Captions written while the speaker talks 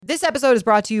This episode is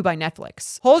brought to you by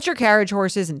Netflix. Hold your carriage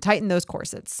horses and tighten those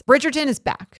corsets. Bridgerton is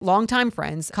back. Longtime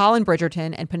friends Colin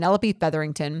Bridgerton and Penelope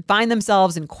Featherington find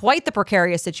themselves in quite the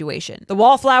precarious situation. The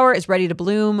wallflower is ready to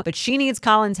bloom, but she needs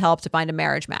Colin's help to find a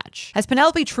marriage match. Has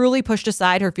Penelope truly pushed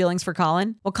aside her feelings for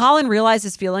Colin? Will Colin realize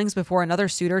his feelings before another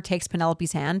suitor takes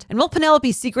Penelope's hand? And will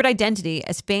Penelope's secret identity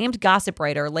as famed gossip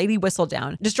writer Lady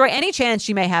Whistledown destroy any chance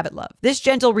she may have at love? This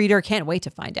gentle reader can't wait to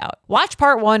find out. Watch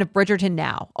part 1 of Bridgerton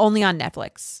now, only on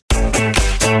Netflix.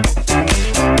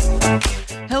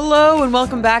 Hello and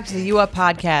welcome back to the U Up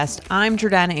Podcast. I'm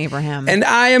Jordana Abraham. And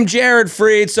I am Jared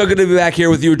Freed. So good to be back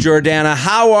here with you, Jordana.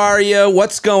 How are you?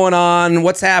 What's going on?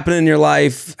 What's happening in your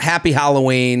life? Happy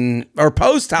Halloween or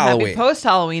post-Halloween. Happy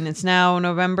post-Halloween. It's now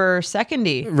November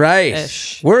 2nd-y.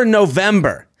 Right. We're in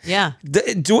November. Yeah.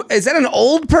 Is that an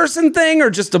old person thing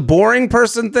or just a boring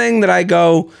person thing that I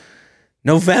go,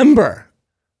 November,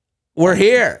 we're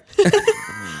here?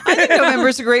 I think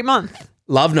November's a great month.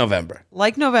 Love November.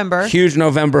 Like November. Huge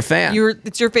November fan.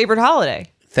 It's your favorite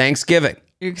holiday. Thanksgiving.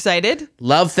 You excited?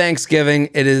 Love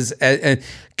Thanksgiving. It is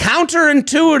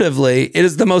counterintuitively, it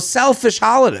is the most selfish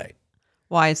holiday.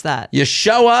 Why is that? You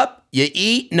show up, you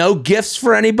eat, no gifts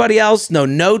for anybody else, no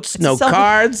notes, no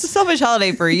cards. It's a selfish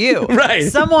holiday for you. Right.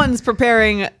 Someone's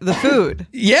preparing the food.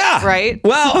 Yeah. Right?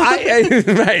 Well,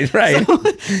 right.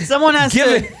 Someone has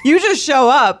to. You just show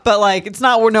up, but like it's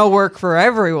not no work for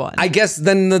everyone. I guess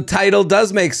then the title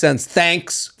does make sense.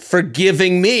 Thanks for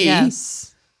giving me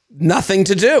nothing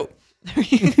to do.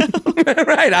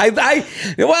 Right.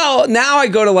 Well, now I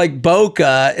go to like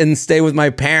Boca and stay with my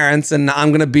parents, and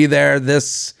I'm gonna be there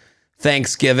this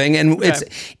Thanksgiving, and it's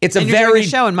and you're doing a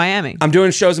show in Miami. I'm doing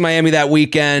shows in Miami that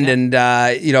weekend, and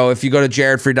if you go to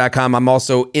jaredfree.com, I'm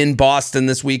also in Boston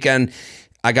this weekend.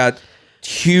 I got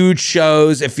huge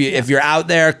shows. If you're out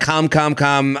there, come.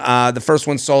 The first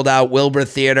one sold out, Wilbur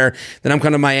Theater. Then I'm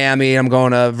coming to Miami. I'm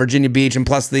going to Virginia Beach, and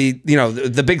plus the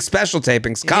big special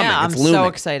tapings coming. Yeah, it's I'm looming. so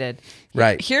excited.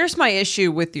 Right. Here's my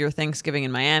issue with your Thanksgiving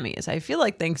in Miami is I feel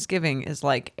like Thanksgiving is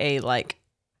like a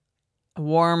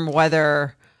warm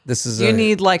weather. You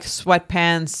need like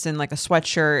sweatpants and like a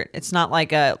sweatshirt. It's not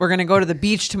like we're going to go to the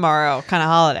beach tomorrow kind of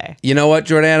holiday. You know what,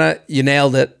 Jordana? You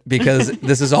nailed it, because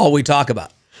this is all we talk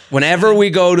about. Whenever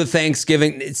we go to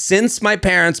Thanksgiving, since my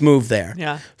parents moved there,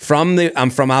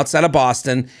 I'm from outside of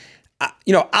Boston.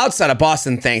 Outside of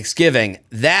Boston, Thanksgiving,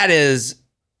 that is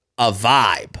a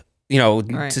vibe.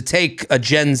 To take a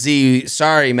Gen Z,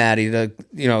 sorry, Maddie, to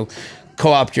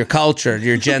co-opt your culture,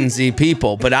 your Gen Z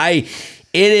people, but it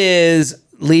is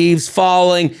leaves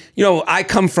falling. I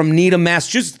come from Needham,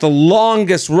 Massachusetts, the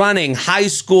longest running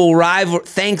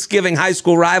Thanksgiving high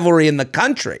school rivalry in the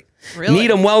country. Really?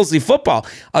 Needham Wellesley football,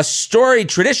 a storied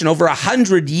tradition over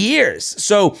 100 years.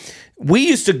 So we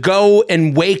used to go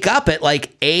and wake up at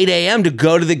like 8 a.m. to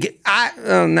go to the.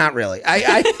 Not really.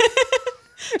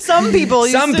 Some people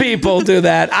do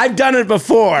that. I've done it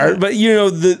before, but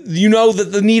that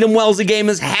the Needham Wellesley game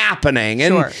is happening,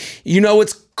 and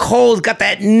it's cold, got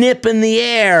that nip in the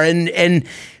air, and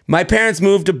my parents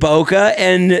moved to Boca,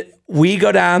 and we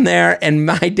go down there, and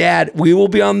we will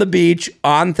be on the beach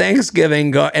on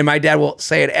Thanksgiving, and my dad will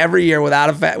say it every year without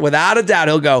a doubt.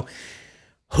 He'll go,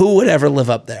 "Who would ever live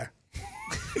up there?"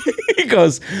 He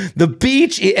goes, the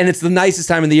beach, and it's the nicest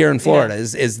time of the year in Florida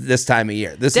is this time of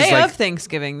year. This day is like, of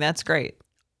Thanksgiving, that's great.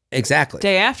 Exactly.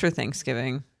 Day after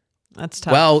Thanksgiving, that's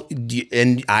tough. Well,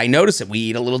 and I notice it. We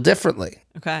eat a little differently.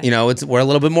 Okay. We're a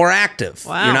little bit more active.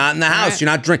 Wow. You're not in the house. Right. You're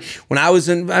not drinking. When I was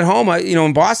at home,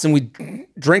 in Boston, we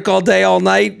drink all day, all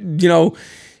night.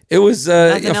 It was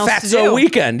a fatso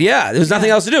weekend. Yeah, there was nothing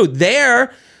else to do.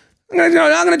 There, I'm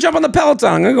gonna jump on the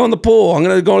Peloton. I'm gonna go in the pool. I'm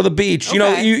gonna go to the beach.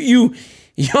 Okay.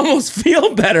 You almost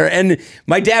feel better. And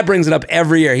my dad brings it up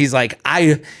every year. He's like,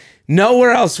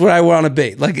 nowhere else would I want to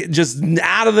be. Like, just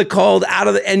out of the cold,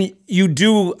 and you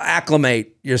do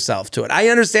acclimate yourself to it. I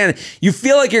understand it. You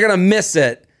feel like you're going to miss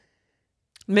it.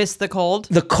 Miss the cold?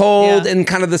 The cold and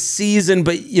kind of the season,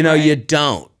 but you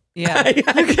don't. Yeah.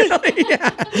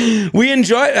 We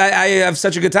enjoy it. I have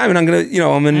such a good time, and I'm going to,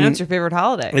 I know it's your favorite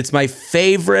holiday. It's my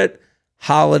favorite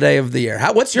holiday of the year.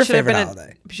 What's your favorite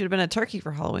holiday? You should have been a turkey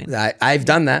for Halloween. I've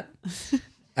done that.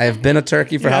 I have been a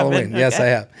turkey for Halloween. Okay. Yes, I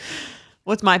have.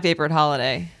 What's my favorite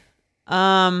holiday?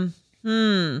 I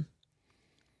don't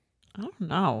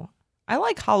know. I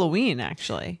like Halloween,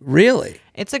 actually. Really?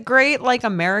 It's a great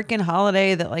American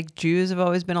holiday that Jews have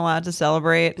always been allowed to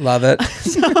celebrate. Love it.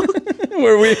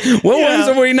 What ones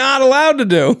are we not allowed to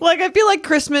do? I feel like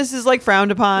Christmas is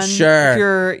frowned upon. Sure.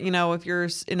 If you're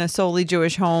in a solely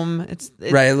Jewish home, it's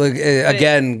right. Look,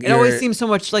 again, it always seems so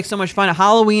much fun.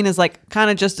 Halloween is kind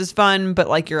of just as fun,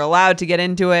 but you're allowed to get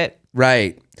into it.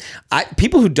 Right.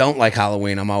 People who don't like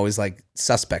Halloween, I'm always like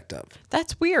suspect of.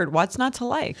 That's weird. What's not to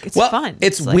like? It's Well, fun.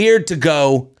 It's like, weird to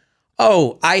go,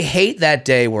 oh, I hate that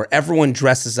day where everyone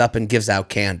dresses up and gives out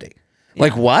candy.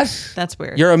 Like what? That's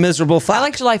weird. You're a miserable fuck. I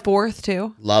like July 4th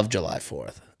too. Love July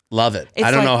 4th. Love it. It's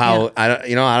I don't like- know how yeah.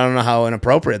 I don't know how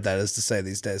inappropriate that is to say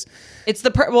these days. It's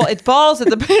the it falls at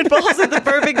the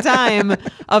perfect time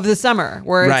of the summer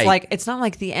where it's Right. like it's not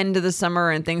like the end of the summer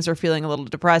and things are feeling a little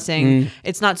depressing.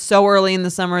 It's not so early in the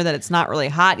summer that it's not really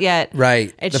hot yet.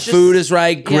 Right. It's the just- food is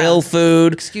right. Grill yeah.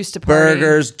 food. Excuse to party.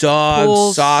 Burgers, dogs,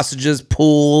 Pools, sausages,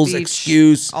 pools, beach,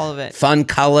 excuse. all of it. Fun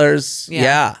colors.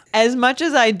 Yeah. As much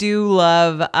as I do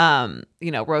love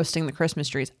roasting the Christmas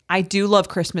trees, I do love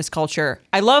Christmas culture.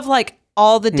 I love like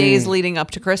all the days leading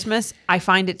up to Christmas. I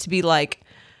find it to be like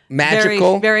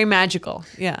Magical. very, very magical.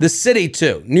 Yeah. The city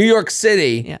too. New York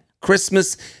City. Yeah.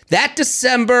 Christmas. That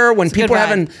December when a people good are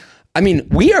having. I mean,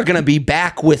 we are going to be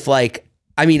back with like.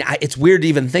 I mean, it's weird to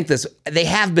even think this. They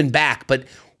have been back, but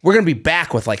we're going to be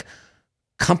back with like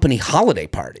company holiday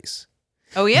parties.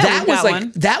 Oh yeah, that we've was got like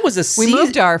one. that was a We season.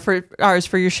 moved ours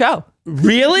for your show.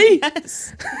 Really?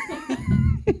 Yes.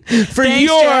 For Thanks,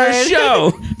 your Jared.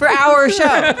 show. For our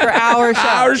show. For our show.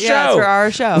 Our Yeah, it's show. for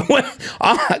our show.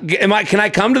 What? Can I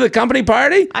come to the company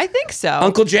party? I think so.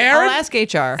 Uncle Jared? I'll ask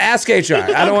HR. Ask HR.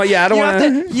 I don't want. Yeah, I don't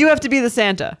want. You have to be the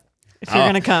Santa if you're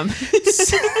going to come.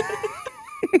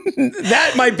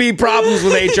 That might be problems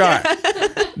with HR.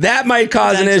 That might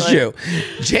cause an issue.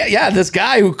 Yeah, this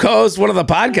guy who co-hosts one of the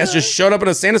podcasts just showed up in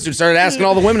a Santa suit, started asking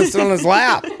all the women to sit on his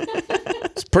lap.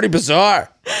 It's pretty bizarre.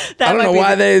 I don't know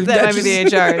why they. That might be the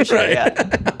HR issue. Right.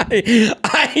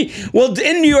 Yeah. Well,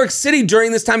 in New York City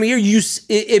during this time of year,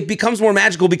 it becomes more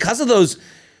magical because of those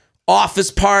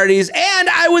office parties, and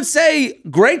I would say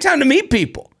great time to meet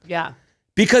people. Yeah.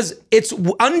 Because it's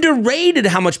underrated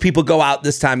how much people go out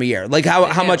this time of year. Like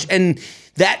how much, and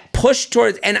that push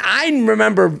towards, and I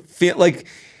remember like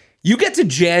you get to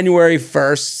January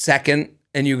 1st, 2nd,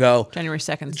 and you go, January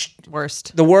 2nd,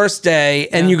 worst. the worst day,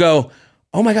 and you go,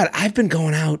 oh my God, I've been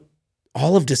going out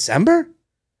all of December?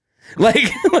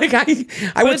 Like I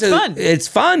went it's to, fun. it's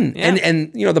fun. Yeah.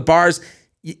 And the bars,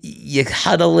 you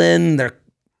huddle in, they're,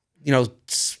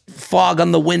 fog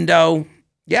on the window.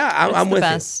 Yeah, I'm with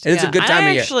best. you. And it's a good time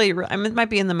of year. Actually, I might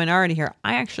be in the minority here.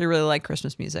 I actually really like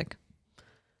Christmas music.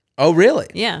 Oh, really?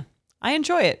 Yeah, I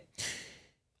enjoy it.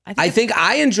 I think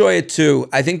I enjoy it too.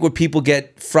 I think what people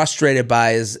get frustrated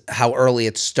by is how early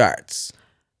it starts.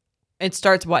 It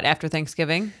starts after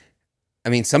Thanksgiving? I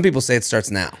mean, some people say it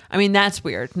starts now. I mean, that's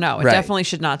weird. No, it Right. definitely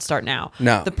should not start now.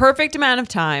 No. The perfect amount of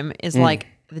time is like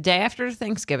the day after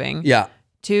Thanksgiving Yeah,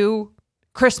 to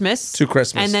Christmas. to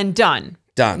Christmas. And then done.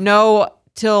 Done. No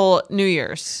till New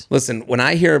Year's. Listen, when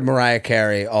I hear Mariah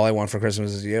Carey, All I Want for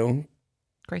Christmas Is You,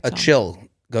 Great a song. chill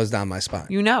goes down my spine.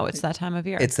 You know it's that time of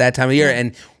year. It's that time of year.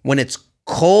 And when it's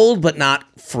cold but not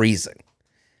freezing,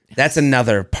 that's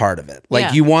another part of it. Like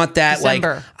Yeah. you want that,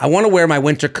 December. like, I want to wear my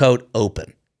winter coat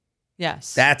open.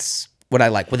 Yes. That's what I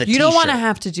like with a You t-shirt. don't want to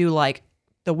have to do like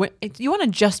you want to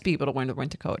just be able to wear the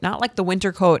winter coat, not like the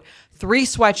winter coat, 3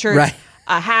 sweatshirts, Right.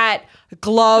 a hat, a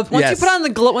glove. Once Yes. you put on the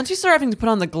glove, once you start having to put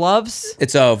on the gloves,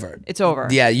 It's over. it's over.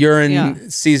 Yeah, you're in Yeah.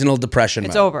 seasonal depression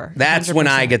It's mode. over. That's when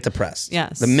I 100%. get depressed.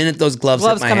 Yes. The minute those gloves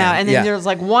Gloves hit my come hand. out, and then Yeah. there's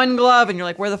like one glove, and you're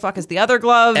like, where the fuck is the other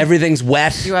glove? Everything's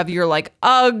wet. You have your like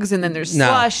Uggs, and then there's No.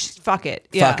 slush. Fuck it.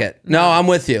 Yeah. Fuck it. No, I'm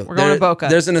with you. We're going to Boca.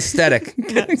 There's an aesthetic.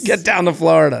 Get down to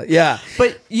Florida. Yeah.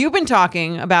 But you've been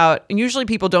talking about, and usually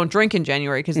people don't drink in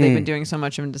January because they've been doing so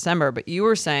much in December, but you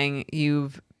were saying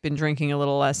you've been drinking a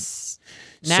little less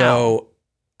now. So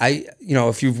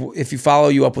if you follow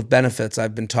You Up with Benefits,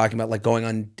 I've been talking about like going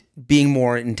on, being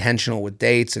more intentional with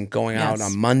dates and going out Yes.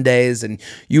 on Mondays. And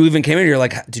you even came in, you're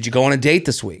like, did you go on a date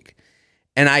this week?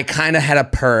 And I kind of had a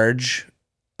purge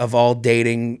of all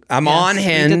dating. I'm on Yes,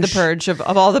 Hinge. You did the purge of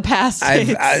all the past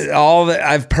dates.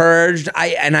 I've purged.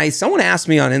 Someone asked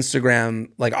me on Instagram,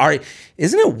 like, Ari,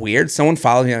 isn't it weird? Someone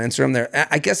follows me on Instagram.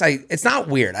 It's not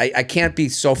weird. I can't be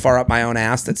so far up my own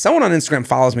ass that someone on Instagram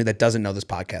follows me that doesn't know this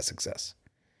podcast exists.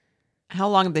 How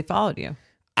long have they followed you?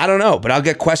 I don't know, but I'll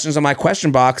get questions on my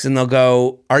question box and they'll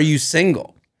go, are you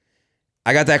single?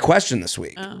 I got that question this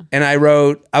week. Oh. And I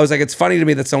was like, it's funny to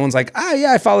me that someone's like,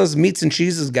 yeah, I follow this meats and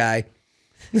cheeses guy.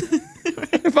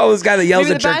 I follow this guy that yells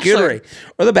Maybe at The Bachelor. charcuterie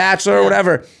or The Bachelor or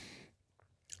whatever.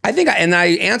 I think, and I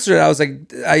answered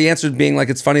it. I answered being like,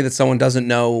 it's funny that someone doesn't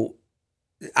know.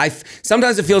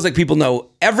 Sometimes it feels like people know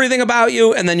everything about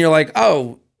you. And then you're like,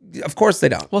 oh, Of course they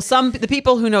don't. Well, the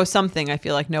people who know something, I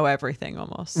feel like know everything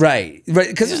almost. Right.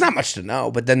 Because there's not much to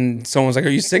know. But then someone's like, "Are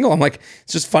you single?" I'm like,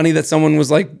 it's just funny that someone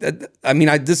was like, I mean,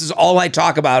 this is all I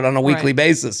talk about on a weekly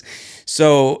basis.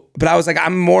 So, but I was like,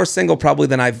 I'm more single probably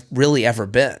than I've really ever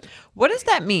been. What does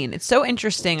that mean? It's so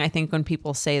interesting, I think, when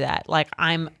people say that. Like,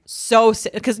 I'm so,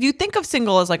 because you think of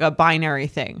single as like a binary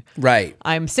thing. Right.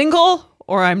 I'm single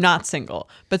or I'm not single.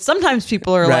 But sometimes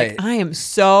people are like, I am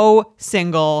so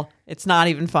single, it's not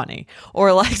even funny.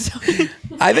 Or like,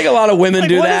 I think a lot of women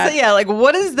do that. Like,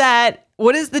 what is that?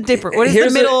 What is the difference? What is the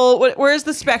middle? Where's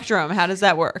the spectrum? How does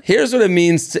that work? Here's what it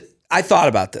means I thought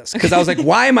about this because I was like,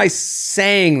 why am I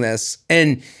saying this?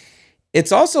 And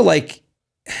it's also like,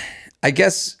 I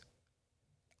guess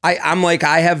I'm like,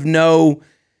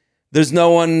 there's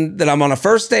no one that I'm on a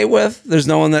first date with. There's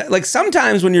no one that, like,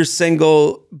 sometimes when you're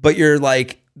single, but you're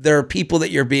like, there are people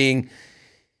that you're being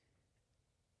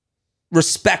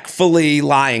respectfully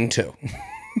lying to.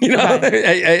 You know,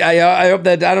 okay. I hope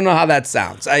that, I don't know how that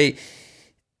sounds.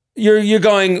 You're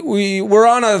going, we're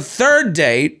on a third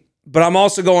date, but I'm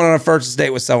also going on a first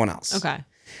date with someone else. Okay.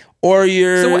 Or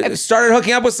started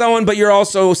hooking up with someone, but you're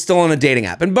also still on a dating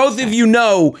app. And both of you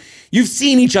know, you've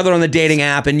seen each other on the dating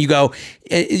app and you go,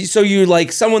 so you're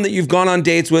like someone that you've gone on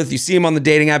dates with, you see them on the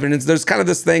dating app and there's kind of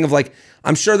this thing of like,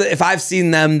 I'm sure that if I've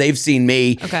seen them, they've seen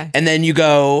me. Okay. And then you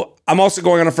go, I'm also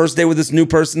going on a first date with this new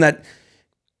person that,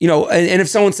 you know, and if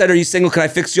someone said, are you single? Can I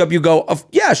fix you up? You go,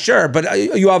 yeah, sure. But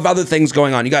you have other things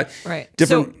going on. You got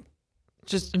different.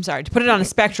 So, I'm sorry, to put it on a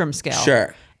spectrum scale.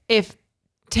 Sure. If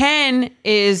 10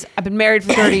 is, I've been married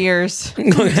for 30 years.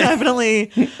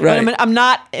 Definitely. Right. I'm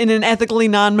not in an ethically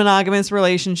non-monogamous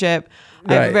relationship.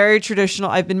 I'm very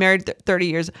traditional. I've been married 30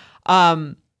 years.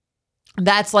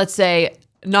 That's, let's say,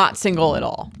 not single at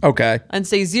all. Okay. And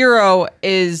say 0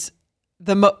 is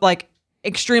like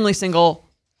extremely single,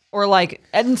 or like,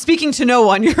 and speaking to no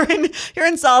one. You're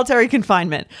in solitary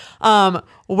confinement.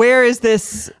 Where is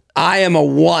this? I am a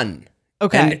 1.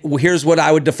 Okay. And here's what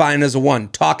I would define as a 1: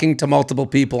 talking to multiple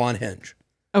people on Hinge.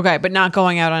 Okay, but not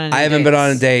going out on any I haven't been on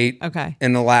a date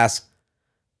in the last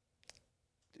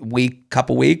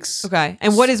couple weeks. Okay.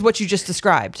 And what is what you just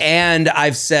described? And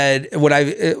I've said what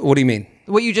do you mean?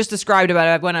 What you just described about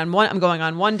I'm going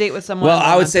on one date with someone. Well,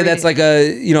 I would say that's like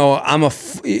I'm a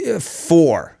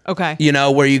 4. Okay. You know,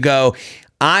 where you go,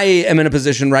 I am in a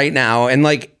position right now, and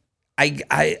like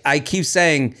I keep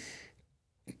saying,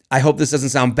 I hope this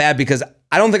doesn't sound bad because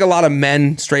I don't think a lot of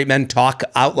straight men talk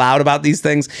out loud about these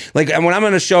things. Like, and when I'm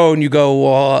on a show and you go,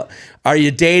 well, are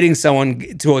you dating someone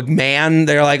to a man?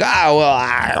 They're like, oh,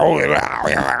 well,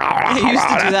 you used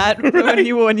to do that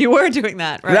when you were doing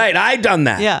that, right? Right, I've done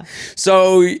that. Yeah.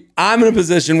 So I'm in a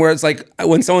position where it's like,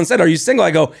 when someone said, are you single?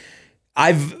 I go,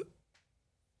 I've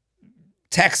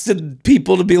texted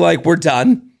people to be like, we're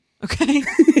done. Okay.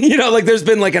 You know, like there's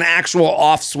been like an actual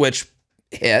off switch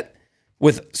hit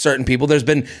with certain people. There's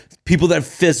been people that have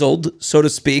fizzled, so to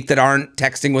speak, that aren't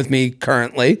texting with me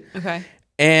currently. Okay.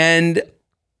 And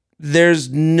there's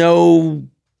no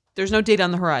date on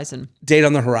the horizon.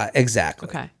 Exactly.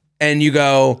 Okay. And you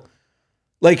go,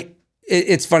 like,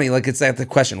 it's funny. Like, it's like the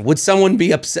question: would someone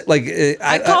be upset? Like,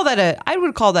 I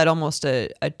would call that almost a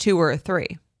 2 or a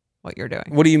 3. What you're doing.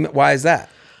 What do you? Why is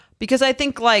that? Because I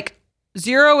think like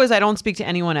 0 is I don't speak to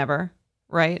anyone ever.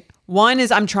 Right. 1 is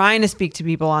I'm trying to speak to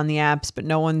people on the apps, but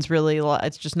no one's really,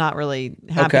 it's just not really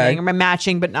happening. Okay. I'm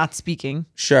matching, but not speaking.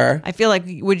 Sure. I feel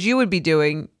like what you would be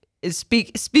doing is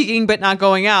speaking, but not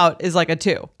going out is like a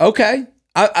 2. Okay.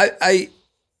 I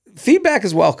feedback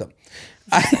is welcome.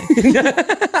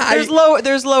 There's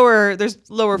lower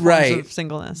forms of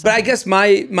singleness. But I guess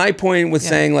my point with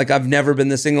saying like, I've never been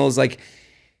this single is like,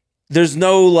 there's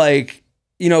no like,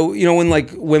 you know, when like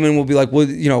women will be like, well,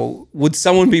 would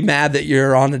someone be mad that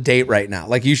you're on a date right now?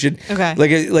 Like you should,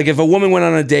 like if a woman went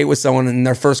on a date with someone and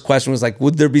their first question was like,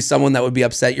 would there be someone that would be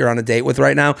upset you're on a date with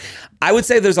right now? I would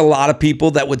say there's a lot of people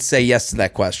that would say yes to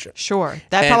that question. Sure.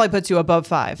 That probably puts you above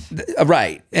 5.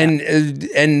 Right. Yeah.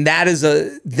 And that is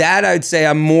I'd say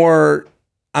I'm more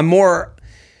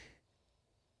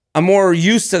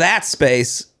used to that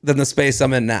space than the space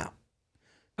I'm in now.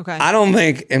 Okay. I don't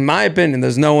think, in my opinion,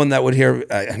 there's no one that would hear.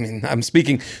 I mean, I'm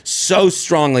speaking so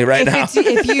strongly right now.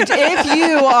 If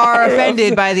you are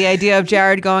offended by the idea of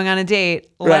Jared going on a date,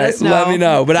 let us know. Let me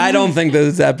know. But I don't think that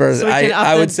it's that person. So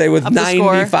I would say with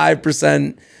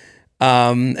 95%,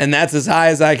 and that's as high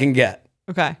as I can get.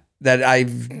 Okay. That I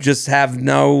just have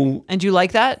no. And you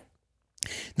like that?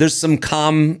 There's some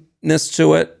calmness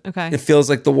to it. Okay. It feels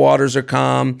like the waters are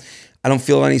calm. I don't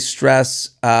feel any stress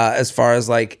as far as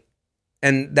like.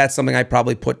 And that's something I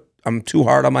probably put I'm too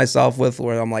hard on myself with,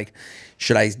 where I'm like,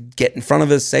 should I get in front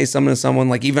of us, say something to someone?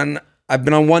 Like, even I've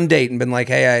been on one date and been like,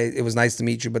 hey, it was nice to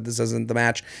meet you, but this isn't the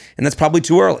match. And that's probably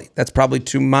too early. That's probably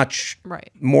too much,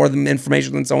 more than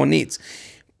information than someone needs.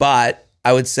 But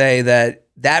I would say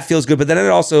that feels good. But then it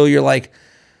also, you're like,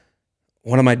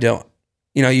 what am I doing?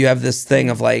 You know, you have this thing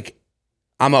of like,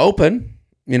 I'm open,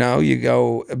 you know, you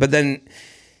go, but then,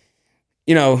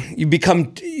 you know,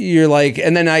 you're like,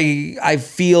 and then I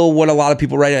feel what a lot of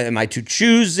people write. Am I too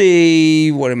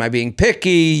choosy? What am I being picky?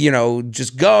 You know,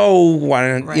 just go.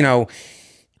 Why, you know.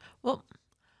 Well,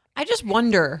 I just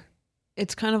wonder,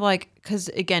 it's kind of like, because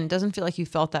again, it doesn't feel like you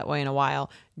felt that way in a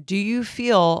while. Do you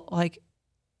feel like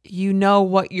you know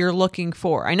what you're looking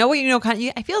for? I know what you know.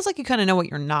 It feels like you kind of know what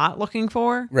you're not looking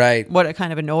for. Right. What it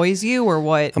kind of annoys you, or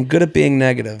what. I'm good at being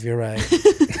negative. You're right.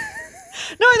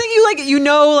 No, I think you like it. You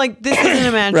know, like, this isn't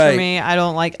a match for me. I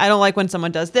don't like when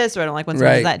someone does this, or I don't like when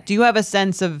someone does that. Do you have a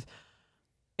sense of,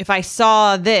 if I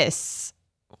saw this,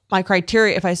 my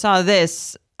criteria, if I saw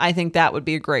this, I think that would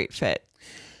be a great fit?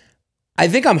 I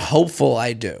think I'm hopeful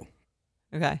I do.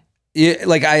 Okay. Yeah,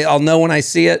 like I'll know when I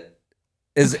see it.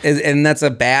 And that's a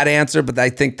bad answer, but I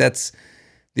think that's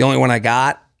the only one I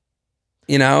got.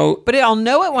 You know? But I'll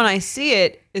know it when I see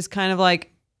it is kind of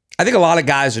like. I think a lot of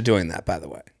guys are doing that, by the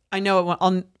way. I know it when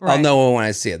I'll know it when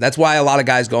I see it. That's why a lot of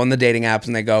guys go on the dating apps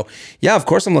and they go, yeah, of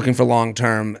course I'm looking for long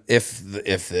term if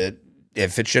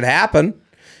it should happen,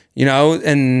 you know,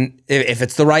 and if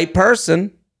it's the right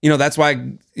person, you know, that's why,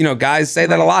 you know, guys say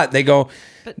that a lot. They go,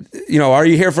 you know, are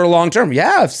you here for a long term?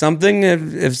 Yeah, if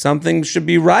something should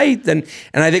be right, then,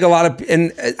 and I think a lot of,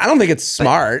 and I don't think it's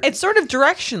smart. But it's sort of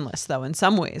directionless though in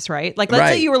some ways, right? Like,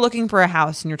 let's say you were looking for a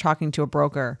house and you're talking to a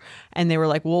broker and they were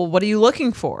like, well, what are you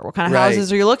looking for? What kind of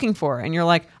houses are you looking for? And you're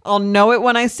like, I'll know it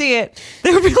when I see it.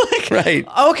 They would be like,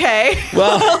 okay,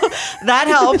 well, that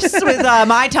helps with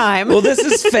my time. Well, this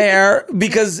is fair,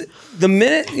 because the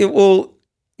minute you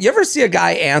ever see a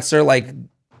guy answer like,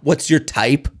 what's your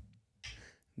type?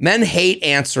 Men hate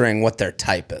answering what their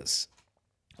type is.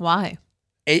 Why?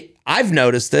 I've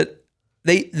noticed it.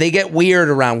 They get weird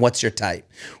around what's your type.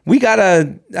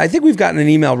 I think we've gotten an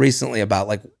email recently about,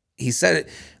 like, he said it.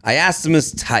 I asked him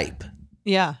his type.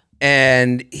 Yeah.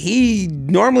 And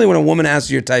normally when a woman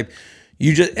asks your type,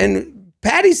 and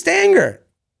Patty Stanger,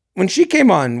 when she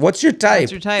came on, what's your type?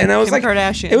 What's your type? And I was Kim like,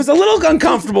 Kardashian. It was a little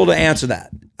uncomfortable to answer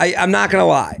that. I'm not going to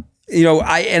lie. You know,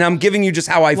 and I'm giving you just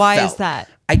how I felt. Why is that?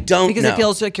 I don't know. Because it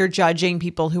feels like you're judging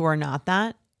people who are not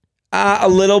that? A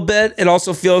little bit. It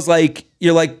also feels like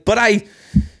you're like, but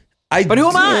But who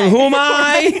am I? Who am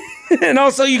I? And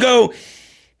also you go,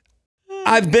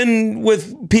 I've been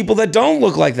with people that don't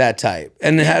look like that type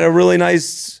and had a really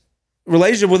nice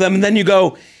relationship with them. And then you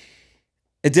go,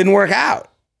 it didn't work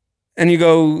out. And you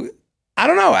go, I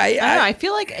don't know. I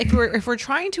feel like if we're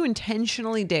trying to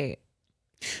intentionally date.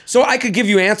 So I could give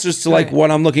you answers to like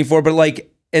what I'm looking for, but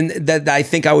like, and that I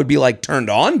think I would be like turned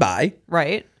on by.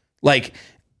 Right. Like,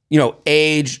 you know,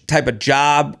 age, type of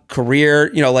job,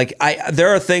 career, you know, like there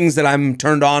are things that I'm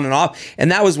turned on and off. And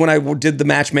that was when I did the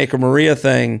Matchmaker Maria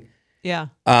thing. Yeah.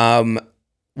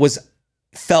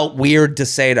 Felt weird to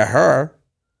say to her.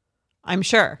 I'm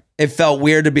sure. It felt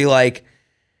weird to be like,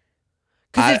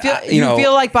 because you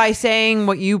feel like by saying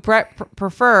what you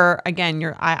prefer,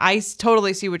 again, I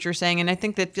totally see what you're saying, and I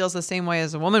think that feels the same way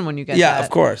as a woman when you get that. Of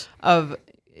course.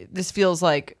 This feels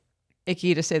like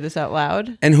icky to say this out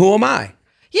loud. And who am I?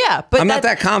 Yeah, but I'm not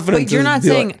that confident. But you're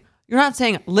not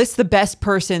saying list the best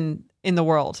person in the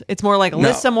world. It's more like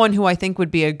list someone who I think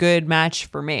would be a good match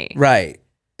for me. Right,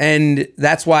 and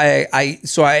that's why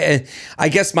I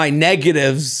guess my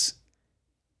negatives.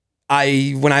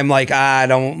 When I'm like, I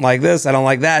don't like this, I don't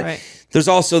like that. Right. There's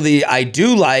also I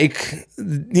do like,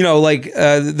 you know, like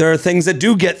there are things that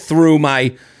do get through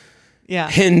my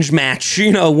Hinge match,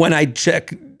 you know, when I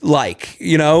check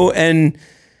you know, and.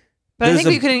 But I think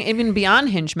you could even beyond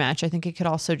Hinge match. I think it could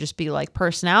also just be like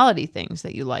personality things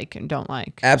that you like and don't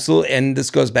like. Absolutely. And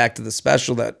this goes back to the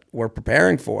special that we're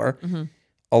preparing for. Mm-hmm.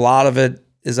 A lot of it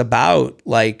is about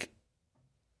like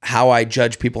how I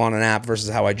judge people on an app versus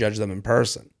how I judge them in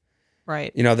person.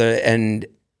 Right. You know, the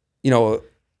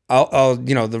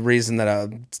reason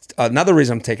that another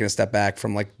reason I'm taking a step back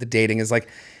from like the dating is like,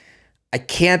 I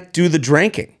can't do the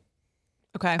drinking.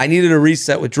 Okay. I needed a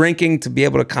reset with drinking to be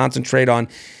able to concentrate on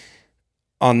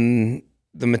the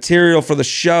material for the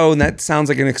show. And that sounds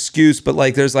like an excuse, but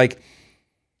like, there's like,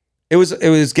 it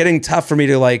was getting tough for me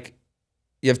to like,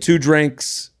 you have 2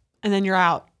 drinks. And then you're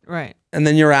out. Right. And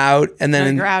then you're out. And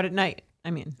you're out at night.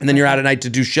 And then you're out at night to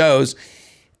do shows.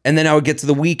 And then I would get to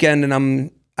the weekend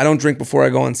and I don't drink before I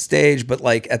go on stage, but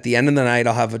like at the end of the night,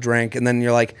 I'll have a drink. And then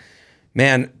you're like,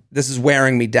 man, this is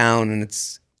wearing me down and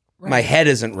my head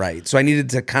isn't right. So I needed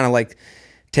to kind of like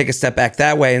take a step back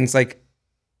that way. And it's like,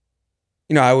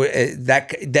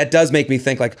 that does make me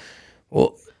think like,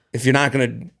 well, if you're not going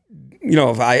to,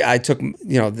 if I took,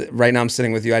 right now I'm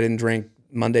sitting with you, I didn't drink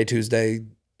Monday, Tuesday,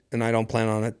 and I don't plan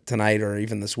on it tonight or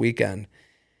even this weekend.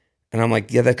 And I'm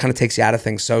like, yeah, that kind of takes you out of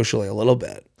things socially a little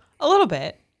bit. A little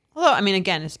bit. Although, I mean,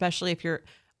 again, especially if you're,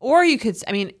 or you could,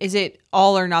 I mean, is it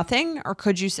all or nothing? Or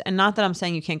could you, and not that I'm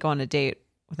saying you can't go on a date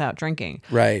without drinking.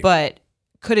 Right. But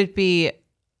could it be,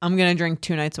 I'm going to drink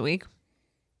 2 nights a week?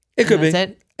 It could be.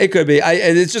 That's it? It could be.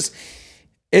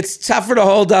 It's tougher to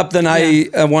hold up than I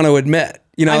want to admit.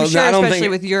 I'm sure, especially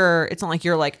with it's not like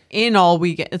you're like in all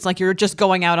weekend. It's like you're just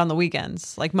going out on the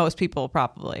weekends, like most people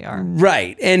probably are.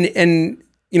 Right. And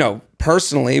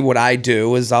personally, what I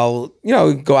do is I'll,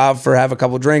 go out have a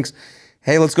couple of drinks.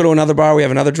 Hey, let's go to another bar. We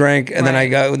have another drink. And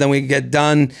then we get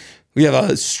done. We have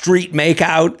a street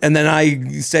makeout. And then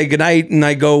I say goodnight and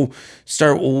I go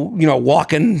start,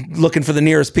 walking, looking for the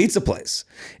nearest pizza place.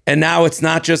 And now it's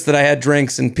not just that I had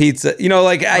drinks and pizza,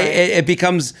 it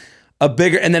becomes a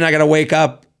bigger, and then I got to wake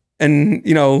up and,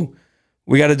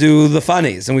 we got to do the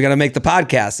funnies and we got to make the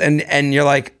podcast. And you're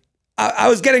like, I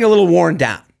was getting a little worn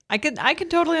down. I could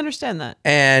totally understand that.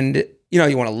 And,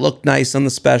 you want to look nice on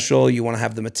the special. You want to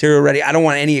have the material ready. I don't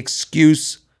want any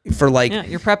excuse for like. Yeah,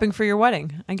 you're prepping for your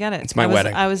wedding. I get it. It's my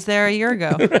wedding. I was there a year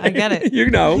ago. I get it.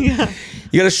 You got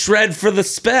to shred for the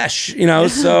spesh,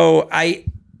 so I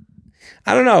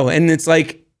don't know. And it's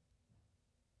like,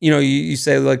 you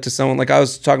say like to someone, like I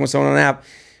was talking with someone on an app,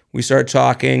 we started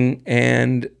talking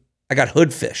and I got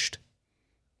hood fished.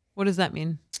 What does that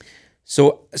mean?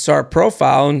 So I saw her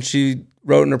profile and she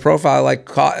wrote in her profile like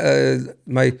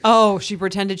she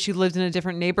pretended she lived in a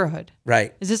different neighborhood.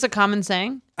 Right. Is this a common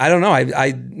saying? I don't know.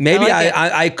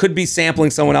 I could be sampling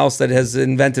someone else that has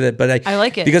invented it, but I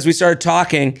like it because we started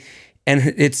talking and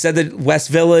it said that West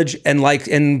Village and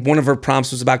one of her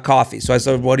prompts was about coffee. So I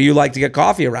said, what do you like to get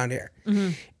coffee around here?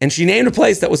 Mm-hmm. And she named a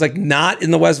place that was like not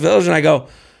in the West Village. And I go,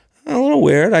 a little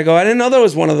weird. I go, I didn't know there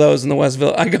was one of those in the West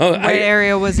Village. I go, what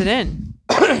area was it in?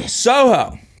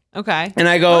 Soho. Okay. And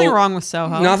I go, nothing wrong with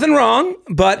Soho. Nothing wrong,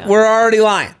 but we're already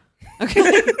lying. Okay.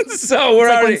 So we're it's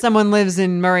like already. When someone lives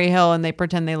in Murray Hill and they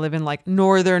pretend they live in like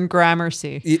Northern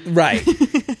Gramercy. Right.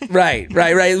 Right.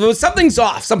 Well, something's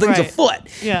off. Something's afoot.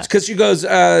 Yeah. Because she goes,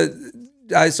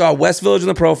 I saw West Village in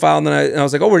the profile, and then I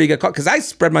was like, oh, where do you get coffee? Because I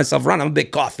spread myself around. I'm a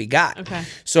big coffee guy. Okay.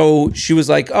 So she was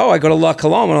like, oh, I go to La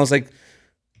Colombe. And I was like,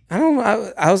 I don't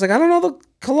know the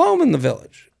Colombe in the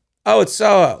Village. Oh, it's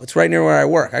Soho. It's right near where I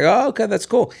work. I go, oh, okay, that's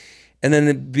cool. And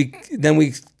then then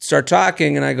we start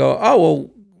talking, and I go, oh, well,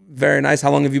 very nice.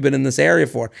 How long have you been in this area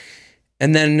for?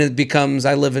 And then it becomes,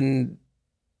 I live in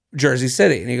Jersey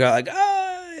City. And you go like,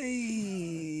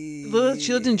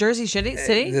 she lived in Jersey City?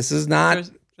 This is not.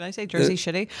 Did I say Jersey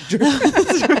Shitty?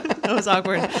 That was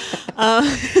awkward.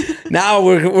 Now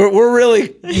we're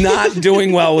really not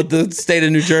doing well with the state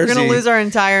of New Jersey. We're going to lose our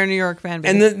entire New York fan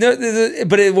base. And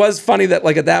but it was funny that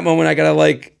like at that moment I got to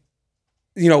like,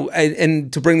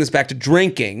 and to bring this back to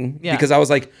drinking, because I was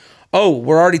like, oh,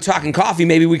 we're already talking coffee.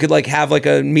 Maybe we could like have like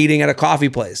a meeting at a coffee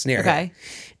place near here.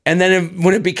 And then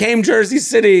when it became Jersey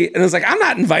City, and it was like, I'm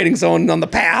not inviting someone on the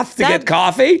path to get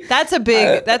coffee. That's a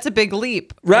big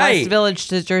leap. Right. West Village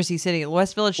to Jersey City.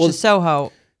 West Village to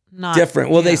Soho. Not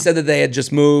different. Well, they said that they had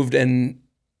just moved and,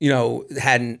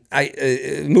 hadn't,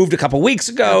 moved a couple weeks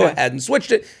ago, hadn't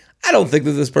switched it. I don't think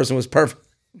that this person was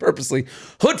purposely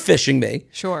hood fishing me.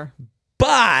 Sure.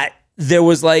 But there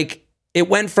was like, it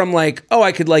went from like, oh,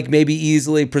 I could like maybe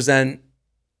easily present,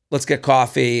 let's get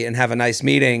coffee and have a nice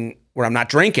meeting where I'm not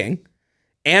drinking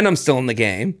and I'm still in the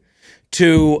game,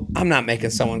 to I'm not making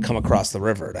someone come across the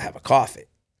river to have a coffee.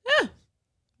 Yeah.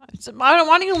 I don't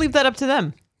want to leave that up to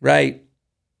them. Right.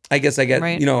 I guess I get,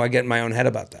 I get in my own head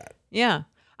about that. Yeah.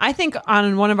 I think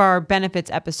on one of our benefits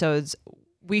episodes,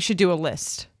 we should do a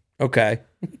list. Okay.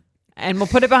 And we'll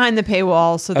put it behind the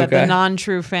paywall so that the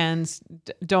non-true fans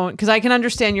don't, because I can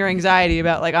understand your anxiety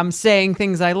about like, I'm saying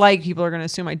things I like, people are going to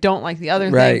assume I don't like the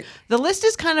other thing. The list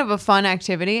is kind of a fun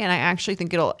activity, and I actually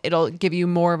think it'll give you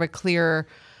more of a clear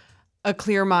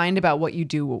mind about what you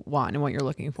do want and what you're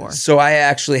looking for. So I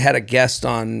actually had a guest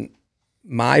on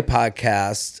my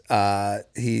podcast.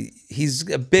 He's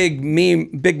a big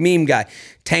meme guy,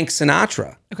 Tank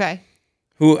Sinatra. Okay.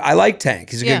 Who I like Tank.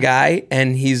 He's a good guy,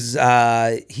 and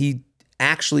he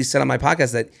actually said on my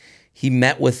podcast that he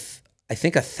met with, I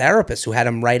think, a therapist who had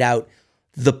him write out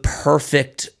the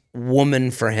perfect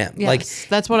woman for him. Yes,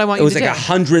 that's what I want you to do. It was like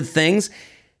 100 things.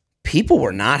 people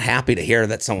were not happy to hear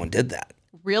that someone did that.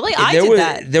 Really? I did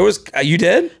that. There was, you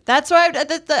did? That's why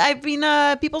I've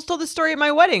been, people told the story at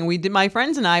my wedding. My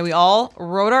friends and we all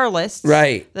wrote our lists.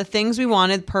 Right. The things we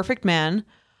wanted, perfect man.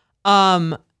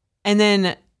 And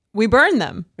then we burned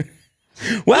them.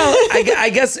 Well, I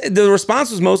guess the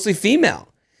response was mostly female.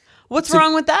 What's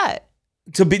wrong with that?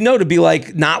 To be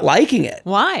like not liking it.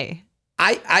 Why?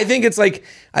 I think it's like,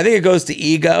 I think it goes to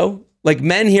ego. Like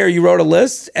men here, you wrote a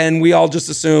list and we all just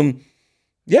assume,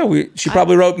 yeah, she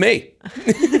probably wrote me.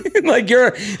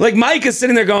 like Mike is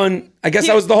sitting there going, I guess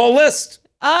that was the whole list.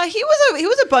 He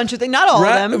was a bunch of things, not all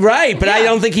of them. Right, but I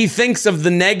don't think he thinks of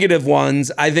the negative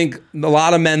ones. I think a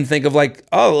lot of men think of like,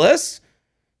 oh, list?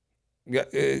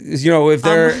 If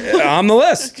they're on the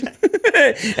list.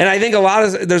 And I think a lot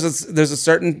of, there's a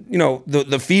certain,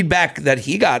 the feedback that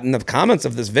he got in the comments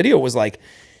of this video was like,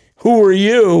 who are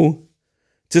you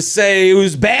to say it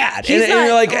was bad? And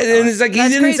you're like, and it's like, he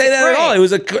didn't say that at all. It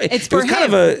was kind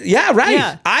of a, yeah, right.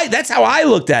 Yeah. That's how I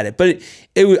looked at it. But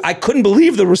I couldn't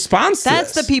believe the response to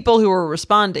this. That's the people who are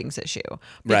responding's issue.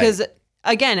 Because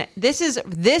again, this is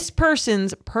this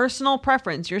person's personal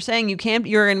preference. You're saying you're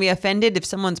going to be offended if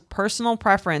someone's personal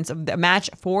preference of the match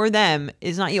for them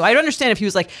is not you. I don't understand if he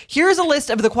was like, here's a list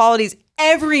of the qualities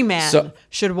every man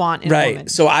should want in a woman.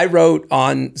 So I wrote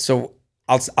on,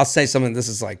 I'll say something. This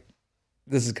is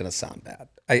going to sound bad.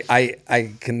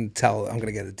 I can tell I'm going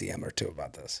to get a DM or two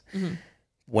about this. Mm-hmm.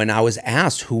 When I was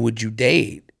asked, who would you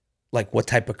date? Like what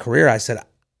type of career? I said,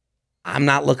 I'm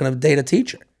not looking to date a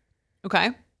teacher. Okay.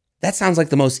 That sounds like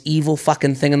the most evil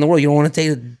fucking thing in the world. You don't want to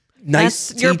date a nice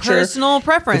teacher. That's your personal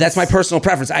preference. But that's my personal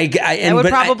preference. That would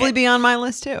probably be on my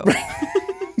list too.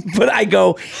 But I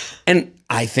go, and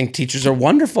I think teachers are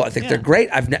wonderful. I think they're great.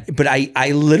 But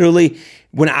I literally,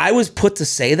 when I was put to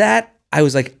say that, I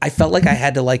was like, I felt like I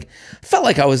had to I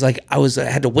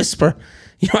had to whisper.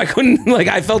 I couldn't,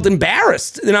 I felt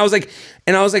embarrassed. And I was like,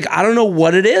 I don't know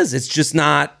what it is. It's just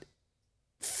not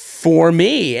for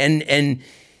me. And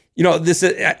this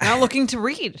is not looking to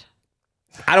read.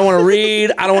 I don't want to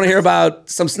read. I don't want to hear about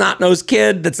some snot-nosed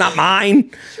kid that's not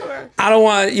mine. Sure. I don't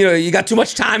want, you got too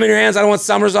much time in your hands. I don't want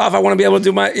summers off. I want to be able to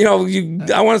do my,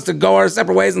 I want us to go our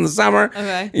separate ways in the summer.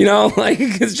 Okay.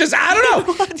 It's just, I don't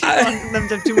know. You want them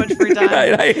to have too much free time.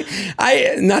 Right.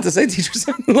 I not to say teachers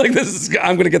like this is,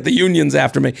 I'm going to get the unions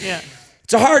after me. Yeah.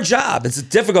 It's a hard job. It's a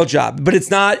difficult job, but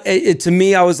it's not, to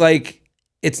me, I was like,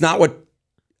 it's not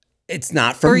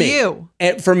for me. You.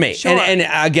 For me. Sure. And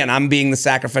again, I'm being the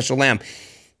sacrificial lamb.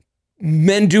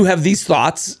 Men do have these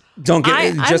thoughts. Don't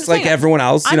get just like everyone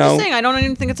else. I'm just saying, I don't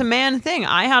even think it's a man thing.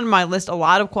 I had on my list a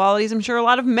lot of qualities I'm sure a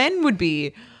lot of men would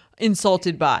be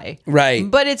insulted by. Right.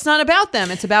 But it's not about them.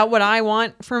 It's about what I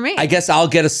want for me. I guess I'll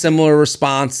get a similar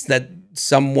response that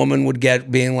some woman would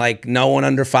get being like, no one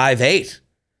under 5'8".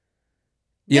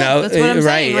 That's what I'm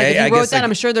saying. Like, if you wrote that,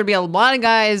 I'm sure there'd be a lot of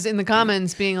guys in the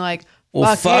comments being like,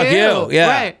 well, fuck you.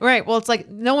 Yeah. Right. Well, it's like,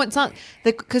 no, it's not,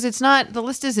 because it's not, the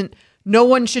list isn't, no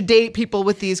one should date people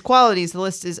with these qualities. The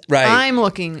list is, I'm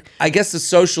looking. I guess the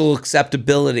social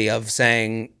acceptability of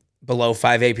saying below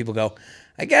 5'8", people go,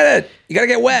 I get it. You got to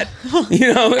get wet.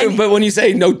 But when you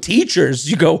say no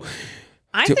teachers, you go,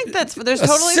 I think there's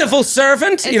totally civil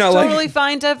servant. It's totally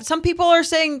fine to have, some people are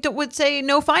would say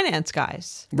no finance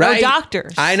guys, right? No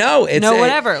doctors. I know.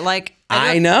 Whatever. Like,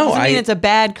 I know. Doesn't mean it's a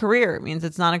bad career. It means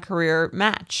it's not a career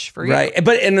match for you. Right.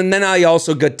 But, and then I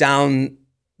also got down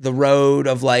the road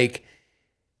of like,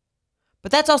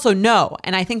 but that's also no.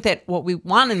 And I think that what we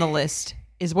want in the list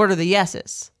is what are the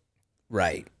yeses.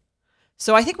 Right.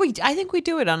 So I think we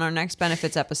do it on our next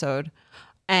benefits episode.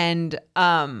 And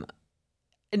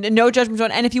no judgment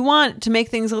zone. And if you want to make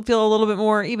things feel a little bit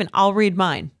more even, I'll read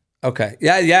mine. Okay.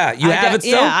 Yeah. You have it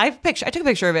still? Yeah, I took a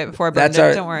picture of it before I burned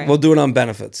it. Don't worry. We'll do it on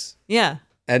benefits. Yeah.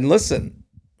 And listen,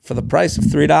 for the price of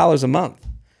 $3 a month,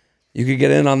 you could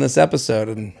get in on this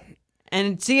episode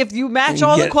and see if you match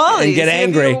all the qualities. And get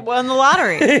angry. If you won the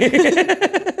lottery.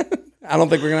 I don't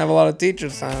think we're going to have a lot of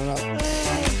teachers signing up.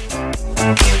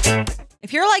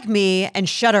 If you're like me and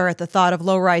shudder at the thought of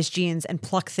low-rise jeans and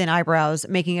pluck-thin eyebrows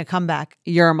making a comeback,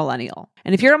 you're a millennial.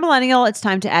 And if you're a millennial, it's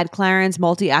time to add Clarins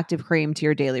Multi-Active Cream to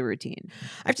your daily routine.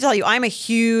 I have to tell you, I'm a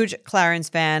huge Clarins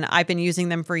fan. I've been using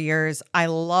them for years. I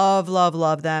love, love,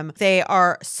 love them. They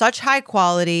are such high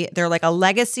quality. They're like a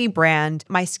legacy brand.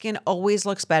 My skin always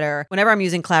looks better whenever I'm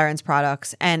using Clarins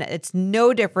products, and it's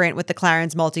no different with the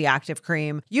Clarins Multi-Active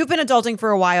Cream. You've been adulting for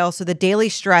a while, so the daily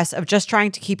stress of just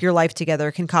trying to keep your life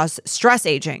together can cause stress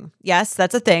aging. Yes,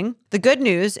 that's a thing. The good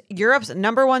news, Europe's #1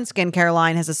 skincare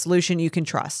line has a solution you can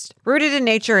trust. Rooted in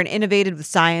nature and innovated with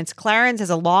science, Clarins has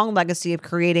a long legacy of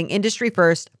creating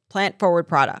industry-first, plant-forward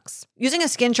products. Using a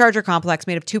Skin Charger complex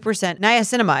made of 2%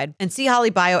 niacinamide and Sea Holly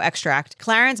Bio extract,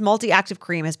 Clarins Multi-Active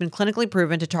Cream has been clinically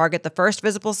proven to target the first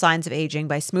visible signs of aging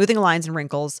by smoothing lines and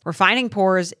wrinkles, refining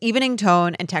pores, evening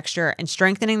tone and texture, and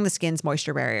strengthening the skin's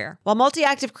moisture barrier. While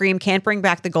Multi-Active Cream can't bring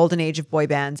back the golden age of boy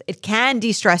bands, it can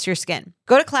de-stress your skin.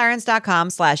 Go to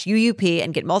clarins.com/UUP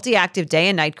and get Multi-Active Day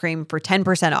and Night Cream for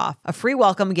 10% off, a free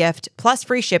welcome gift, plus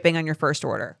free shipping on your first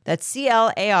order. That's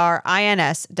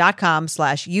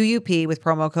CLARINS.com/UUP with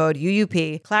promo code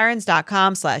UUP,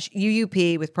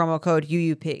 clarins.com/UUP with promo code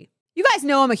UUP. You guys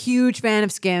know I'm a huge fan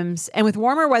of Skims, and with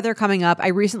warmer weather coming up, I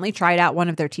recently tried out one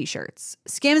of their t-shirts.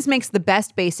 Skims makes the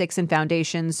best basics and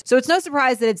foundations, so it's no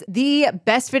surprise that it's the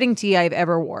best fitting tee I've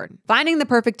ever worn. Finding the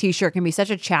perfect t-shirt can be such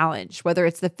a challenge, whether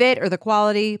it's the fit or the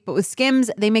quality, but with Skims,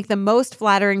 they make the most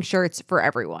flattering shirts for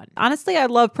everyone. Honestly, I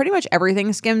love pretty much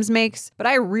everything Skims makes, but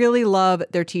I really love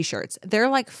their t-shirts. They're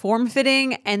like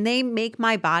form-fitting, and they make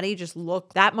my body just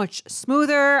look that much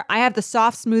smoother. I have the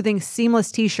soft, smoothing,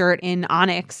 seamless t-shirt in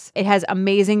Onyx. It has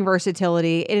amazing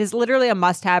versatility. It is literally a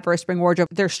must-have for a spring wardrobe.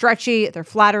 They're stretchy, they're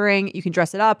flattering, you can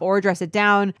dress it up or dress it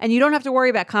down, and you don't have to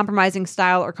worry about compromising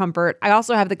style or comfort. I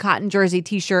also have the cotton jersey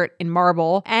t-shirt in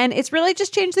marble, and it's really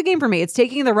just changed the game for me. It's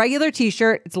taking the regular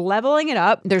t-shirt, it's leveling it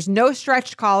up, there's no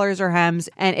stretched collars or hems,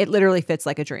 and it literally fits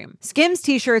like a dream. Skims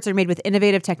t-shirts are made with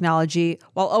innovative technology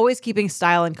while always keeping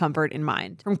style and comfort in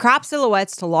mind. From crop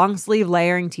silhouettes to long sleeve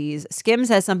layering tees, Skims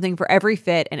has something for every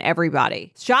fit and every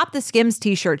body. Shop the Skims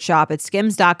t-shirt shop at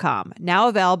skims.com, now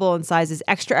available in sizes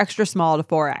extra, extra small to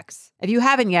 4X. If you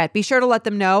haven't yet, be sure to let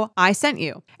them know I sent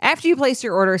you. After you place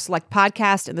your order, select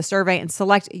podcast in the survey and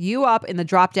select You Up in the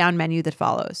drop-down menu that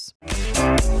follows.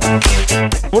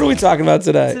 What are we talking about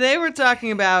today? Today we're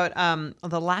talking about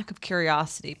the lack of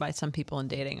curiosity by some people in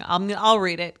dating. I'll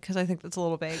read it because I think that's a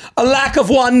little vague. A lack of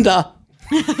wonder.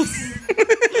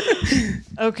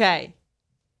 Okay.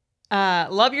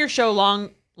 Love your show long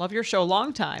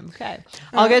time. Okay.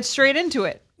 I'll get straight into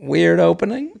it. Weird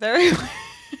opening. Very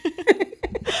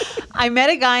I met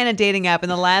a guy in a dating app in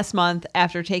the last month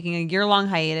after taking a year-long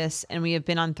hiatus, and we have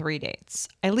been on 3 dates.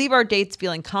 I leave our dates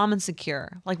feeling calm and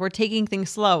secure, like we're taking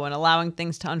things slow and allowing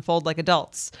things to unfold like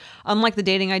adults, unlike the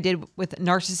dating I did with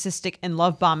narcissistic and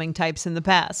love-bombing types in the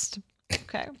past.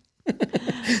 Okay.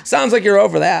 Sounds like you're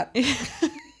over that.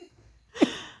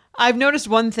 I've noticed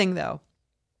one thing, though.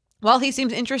 While he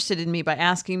seems interested in me by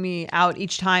asking me out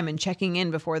each time and checking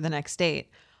in before the next date,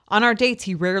 on our dates,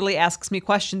 he rarely asks me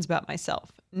questions about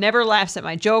myself, never laughs at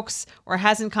my jokes, or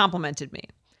hasn't complimented me.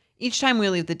 Each time we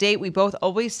leave the date, we both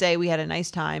always say we had a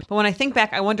nice time, but when I think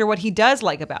back, I wonder what he does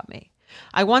like about me.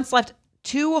 I once left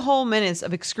 2 whole minutes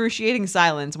of excruciating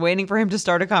silence waiting for him to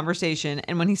start a conversation,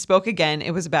 and when he spoke again,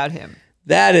 it was about him.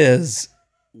 That is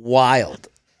wild.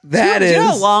 Do you know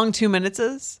how long 2 minutes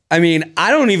is? I mean,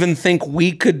 I don't even think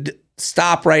we could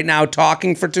stop right now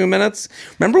talking for 2 minutes.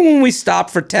 Remember when we stopped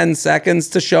for 10 seconds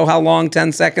to show how long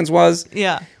 10 seconds was?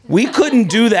 Yeah. We couldn't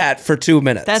do that for 2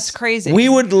 minutes. That's crazy. We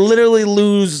would literally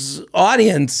lose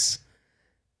audience.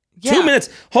 Yeah. 2 minutes.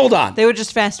 Hold on. They would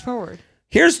just fast forward.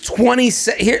 Here's 20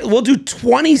 here. We'll do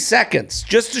 20 seconds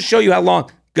just to show you how long.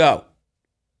 Go.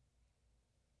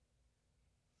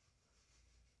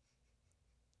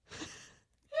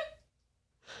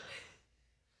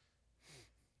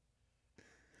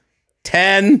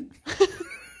 Ten.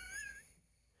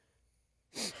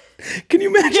 Can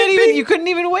you imagine? You couldn't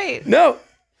even wait. No.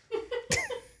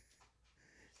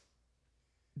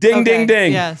 Ding, ding,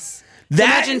 ding. Yes.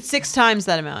 Imagine 6 times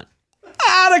that amount.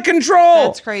 Out of control.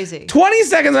 That's crazy. 20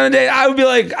 seconds on a date, I would be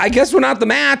like, I guess we're not the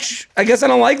match. I guess I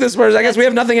don't like this person. I guess we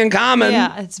have nothing in common.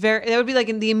 Yeah, that would be like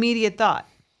in the immediate thought.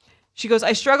 She goes,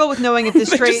 I struggle with knowing if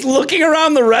this trait... Just looking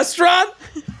around the restaurant?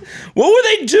 What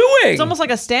were they doing? It's almost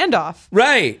like a standoff.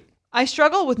 Right. I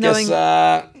struggle with knowing...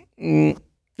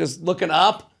 Just looking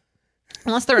up.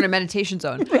 Unless they're in a meditation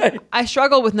zone. Right. I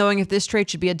struggle with knowing if this trait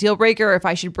should be a deal breaker or if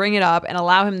I should bring it up and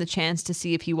allow him the chance to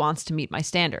see if he wants to meet my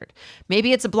standard.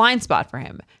 Maybe it's a blind spot for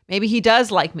him. Maybe he does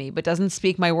like me, but doesn't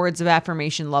speak my words of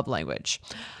affirmation love language.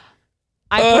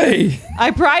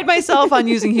 I pride myself on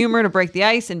using humor to break the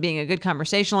ice and being a good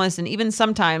conversationalist and even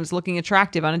sometimes looking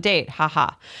attractive on a date.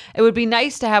 Haha. It would be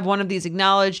nice to have one of these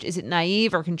acknowledged. Is it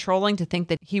naive or controlling to think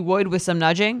that he would with some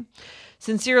nudging?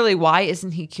 Sincerely, why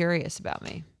isn't he curious about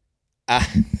me?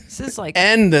 This is like...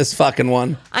 End this fucking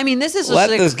one. I mean, this is just Let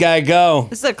this guy go.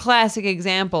 This is a classic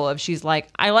example of she's like,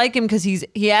 I like him because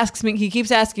he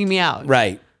keeps asking me out.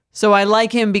 Right. So I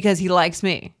like him because he likes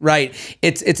me. Right.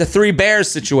 It's a 3 bears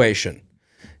situation.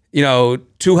 You know,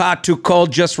 too hot, too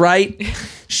cold, just right.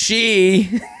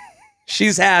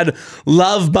 She's had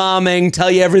love bombing, tell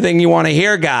you everything you want to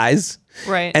hear, guys.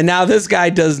 Right. And now this guy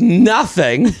does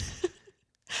nothing.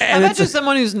 And I bet you're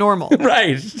someone who's normal.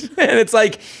 Right. And it's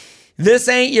like, this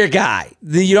ain't your guy.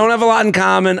 You don't have a lot in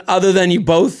common other than you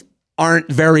both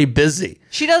aren't very busy.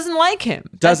 She doesn't like him.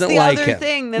 Doesn't like him. That's the other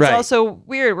thing that's also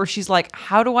weird, where she's like,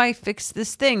 how do I fix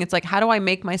this thing? It's like, how do I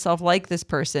make myself like this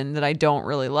person that I don't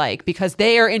really like? Because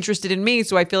they are interested in me,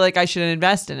 so I feel like I should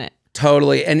invest in it.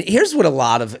 Totally. And here's what a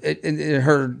lot of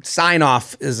her sign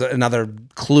off is another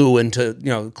clue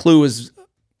into, clue is,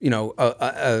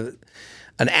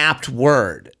 an apt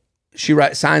word. She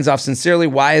signs off sincerely.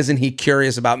 Why isn't he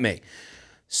curious about me?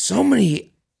 So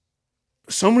many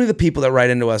of the people that write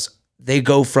into us, they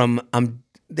go from,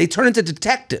 they turn into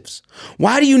detectives.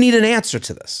 Why do you need an answer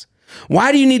to this?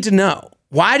 Why do you need to know?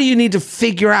 Why do you need to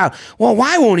figure out, well,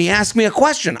 why won't he ask me a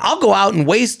question? I'll go out and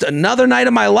waste another night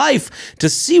of my life to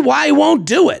see why he won't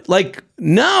do it. Like,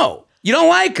 no, you don't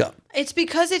like him. It's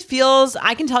because it feels,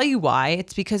 I can tell you why.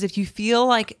 It's because if you feel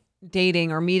like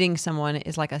dating or meeting someone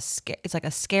is like it's like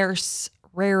a scarce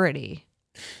rarity,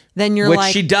 then you're Which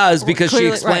she does, because she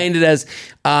explained it as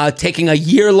taking a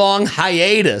year-long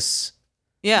hiatus.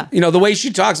 Yeah. The way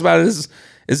she talks about it is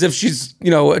as if she's,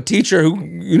 a teacher who,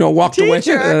 walked away.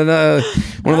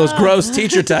 One of those gross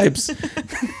teacher types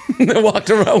that walked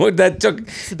around, that took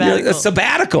a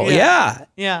sabbatical. Yeah.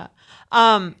 Yeah.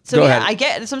 So yeah, I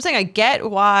get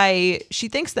why she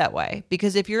thinks that way,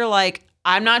 because if you're like,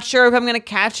 I'm not sure if I'm going to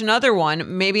catch another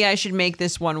one, maybe I should make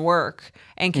this one work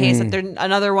in case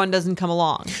another one doesn't come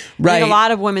along. Right. I think a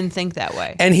lot of women think that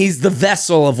way. And he's the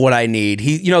vessel of what I need.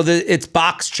 It's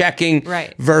box checking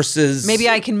versus maybe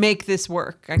I can make this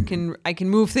work. I can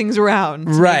move things around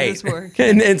to make this work.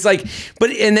 And it's like,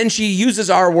 and then she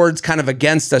uses our words kind of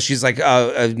against us. She's like,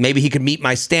 maybe he could meet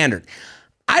my standard.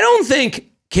 I don't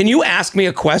think, can you ask me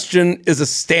a question is a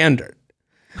standard.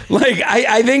 Like,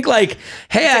 I think like,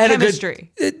 hey, I had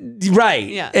chemistry. A good, right.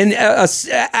 Yeah. And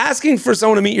asking for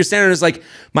someone to meet your standard is like,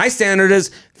 my standard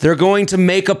is they're going to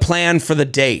make a plan for the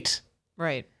date.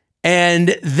 Right.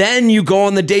 And then you go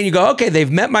on the date and you go, okay, they've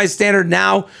met my standard.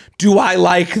 Now, do I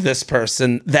like this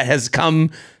person that has come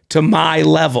to my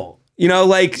level?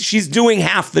 Like, she's doing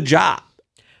half the job.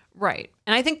 Right.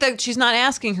 And I think that she's not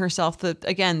asking herself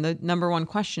the number one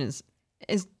question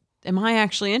is am I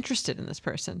actually interested in this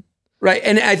person? Right.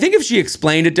 And I think if she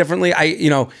explained it differently, I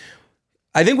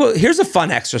think, here's a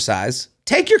fun exercise.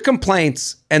 Take your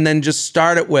complaints and then just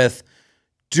start it with,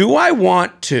 start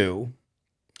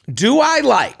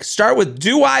with,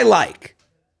 do I like,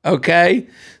 okay?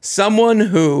 Someone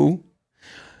who,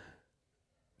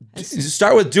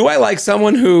 start with, do I like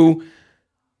someone who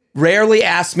rarely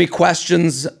asks me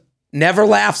questions, never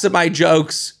laughs at my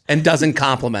jokes, and doesn't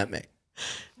compliment me?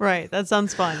 Right. That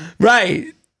sounds fun.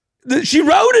 Right. She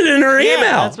wrote it in her email.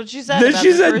 That's what she said.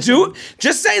 She said,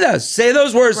 just say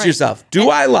those words to yourself.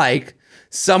 I like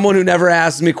someone who never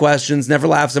asks me questions, never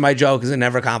laughs at my jokes, and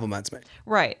never compliments me?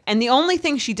 Right. And the only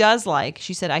thing she does like,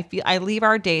 she said, I leave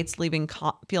our dates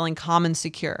feeling calm and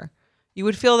secure. You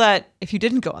would feel that if you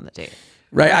didn't go on the date.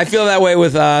 Right. I feel that way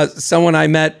with someone I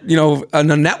met,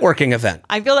 on a networking event.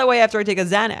 I feel that way after I take a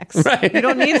Xanax. Right. You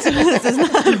don't need some. This is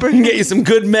not. We can get you some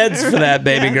good meds for that,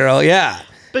 baby girl. Yeah.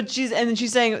 But she's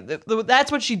saying that's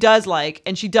what she does like,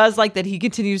 and she does like that he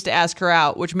continues to ask her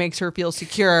out, which makes her feel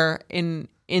secure in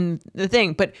the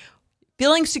thing. But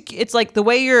feeling it's like the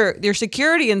way your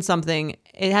security in something,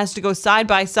 it has to go side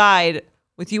by side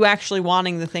with you actually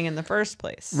wanting the thing in the first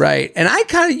place. Right. And I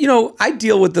kind of, I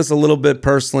deal with this a little bit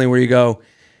personally, where you go,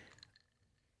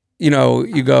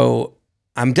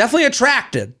 I'm definitely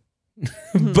attracted,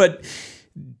 but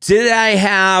did I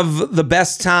have the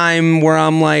best time where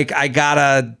I'm like, I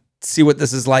gotta see what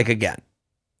this is like again?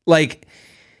 Like,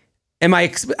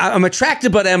 I'm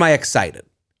attracted, but am I excited?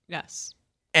 Yes.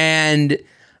 And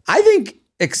I think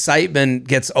excitement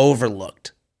gets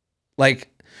overlooked. Like,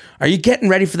 are you getting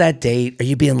ready for that date? Are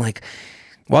you being like,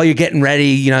 while you're getting ready,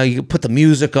 you put the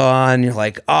music on, you're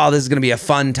like, oh, this is going to be a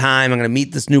fun time. I'm going to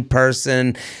meet this new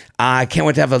person. I can't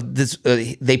wait to have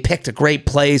they picked a great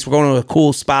place. We're going to a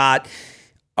cool spot.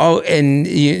 Oh, and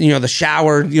the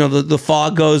shower, the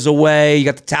fog goes away. You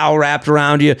got the towel wrapped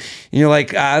around you, and you're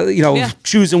like,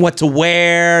 choosing what to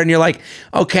wear, and you're like,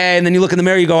 okay. And then you look in the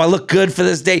mirror, you go, I look good for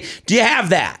this date. Do you have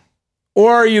that?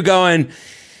 Or are you going,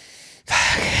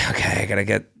 okay, I got to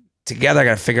get together. I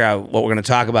got to figure out what we're going to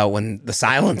talk about when the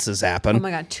silences happen. Oh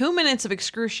my God. 2 minutes of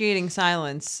excruciating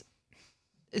silence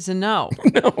is a no.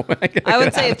 No. I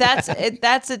would say if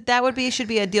that should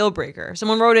be a deal breaker. If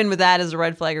someone wrote in with that as a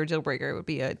red flag or deal breaker, it would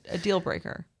be a deal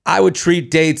breaker. I would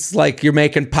treat dates like you're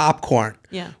making popcorn.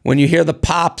 Yeah. When you hear the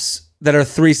pops that are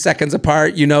 3 seconds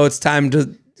apart, it's time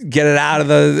to get it out of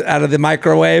the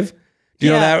microwave. Do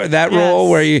you know that rule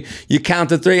where you count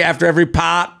to 3 after every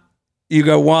pop? You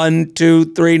go 1,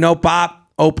 2, 3, no pop.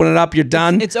 Open it up. You're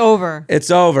done. It's over. It's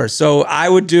over. So I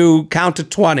would do count to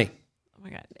 20. Oh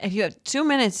my God. If you have 2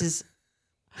 minutes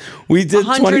we did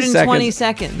 120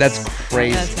 seconds. That's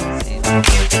crazy. That's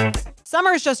insane.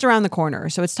 Summer is just around the corner,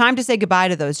 so it's time to say goodbye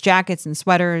to those jackets and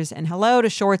sweaters and hello to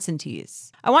shorts and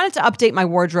tees. I wanted to update my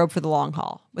wardrobe for the long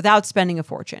haul without spending a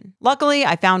fortune. Luckily,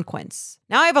 I found Quince.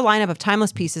 Now I have a lineup of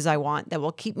timeless pieces I want that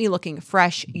will keep me looking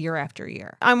fresh year after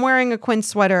year. I'm wearing a Quince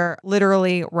sweater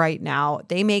literally right now.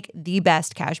 They make the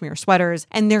best cashmere sweaters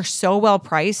and they're so well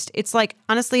priced. It's like,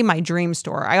 honestly, my dream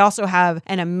store. I also have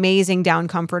an amazing down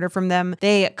comforter from them.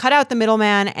 They cut out the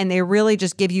middleman and they really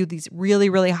just give you these really,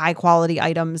 really high quality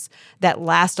items that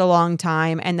last a long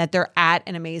time and that they're at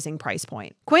an amazing price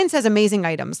point. Quince has amazing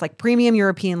items like premium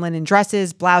European linen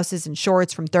dresses, blouses, and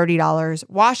shorts from $30,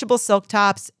 washable silk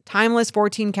tops, timeless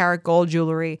 14-karat gold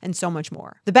jewelry, and so much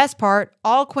more. The best part,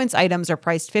 all Quince items are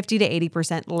priced 50 to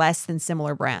 80% less than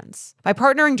similar brands. By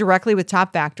partnering directly with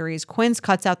top factories, Quince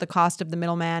cuts out the cost of the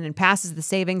middleman and passes the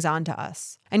savings on to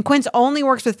us. And Quince only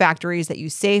works with factories that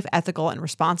use safe, ethical, and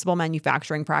responsible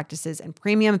manufacturing practices and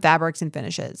premium fabrics and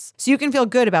finishes, so you can feel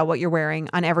good about what you're wearing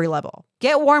on every level.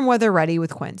 Get warm weather ready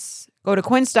with Quince. Go to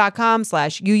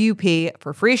quince.com/UUP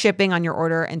for free shipping on your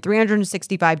order and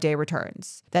 365-day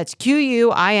returns. That's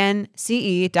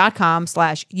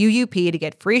QUINCE.com/UUP to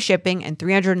get free shipping and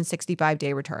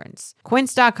 365-day returns.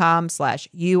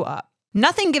 Quince.com/UUP.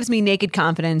 Nothing gives me naked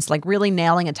confidence like really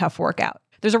nailing a tough workout.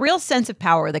 There's a real sense of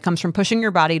power that comes from pushing your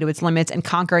body to its limits and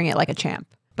conquering it like a champ.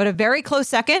 But a very close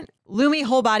second, Lume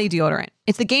Whole Body Deodorant.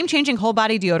 It's the game-changing whole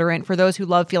body deodorant for those who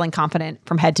love feeling confident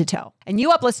from head to toe. And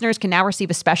UUP listeners can now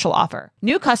receive a special offer.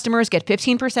 New customers get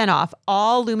 15% off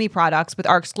all Lume products with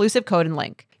our exclusive code and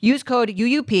link. Use code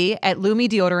UUP at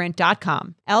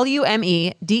LumeDeodorant.com.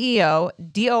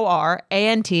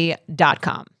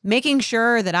 LumeDeodorant.com. Making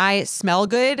sure that I smell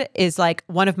good is like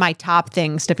one of my top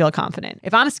things to feel confident.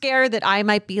 If I'm scared that I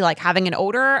might be like having an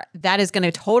odor, that is going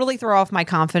to totally throw off my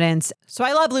confidence. So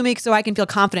I love Lume so I can feel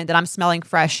confident that I'm smelling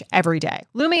fresh every day.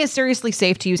 Lume is seriously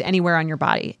safe to use anywhere on your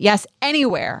body. Yes,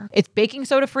 anywhere. It's baking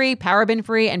soda free, paraben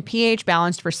free, and pH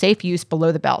balanced for safe use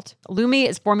below the belt. Lume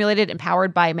is formulated and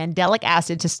powered by mandelic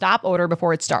acid to stop odor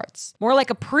before it starts. More like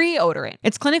a pre-odorant.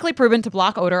 It's clinically proven to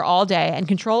block odor all day and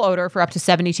control odor for up to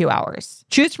 72 hours.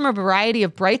 Choose from a variety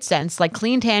of bright scents like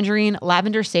clean tangerine,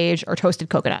 lavender sage, or toasted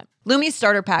coconut. Lume's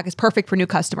starter pack is perfect for new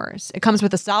customers. It comes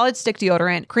with a solid stick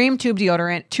deodorant, cream tube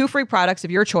deodorant, 2 free products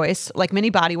of your choice, like mini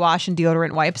body wash and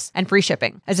deodorant wipes, and free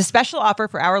shipping. As a special offer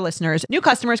for our listeners, new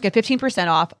customers get 15%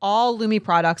 off all Lume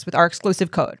products with our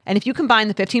exclusive code. And if you combine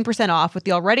the 15% off with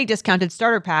the already discounted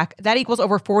starter pack, that equals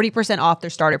over 40% off their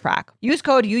starter pack. Use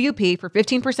code UUP for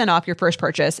 15% off your first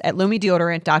purchase at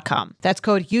LumeDeodorant.com. That's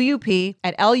code UUP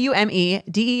at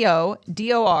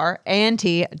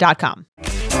LumeDeodorant.com.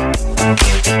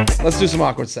 Let's do some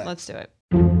awkward sex. Let's do it.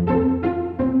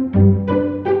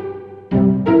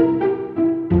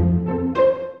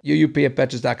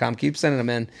 UUP@Betches.com. Keep sending them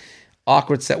in.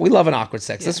 Awkward sex. We love an awkward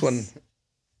sex. Yes.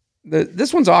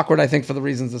 This one's awkward, I think, for the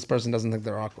reasons this person doesn't think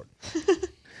they're awkward.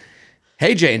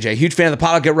 Hey, J&J, huge fan of the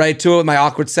pod. I'll get right to it with my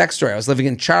awkward sex story. I was living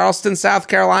in Charleston, South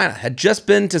Carolina. Had just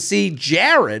been to see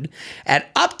Jared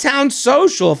at Uptown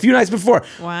Social a few nights before.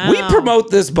 Wow. We promote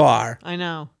this bar. I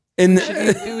know.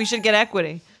 We should get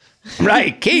equity.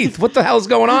 Right. Keith, what the hell's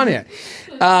going on here?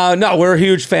 No, we're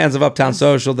huge fans of Uptown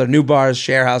Social. Their new bars,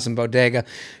 Share House and Bodega.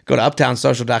 Go to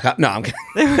uptownsocial.com. No, I'm kidding.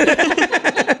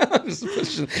 I'm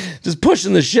just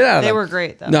pushing the shit out of them. They were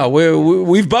great, though. No,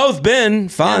 we've both been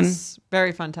fun. Yes,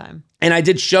 very fun time. And I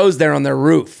did shows there on their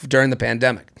roof during the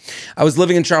pandemic. I was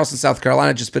living in Charleston, South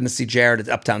Carolina, just been to see Jared at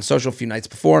Uptown Social a few nights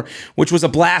before, which was a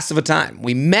blast of a time.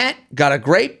 We met, got a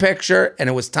great picture, and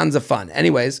it was tons of fun.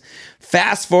 Anyways,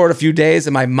 fast forward a few days,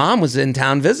 and my mom was in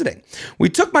town visiting. We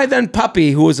took my then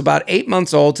puppy, who was about 8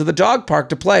 months old, to the dog park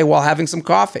to play while having some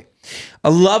coffee.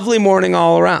 A lovely morning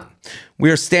all around.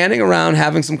 We are standing around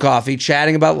having some coffee,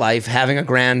 chatting about life, having a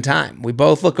grand time. We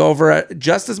both look over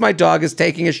just as my dog is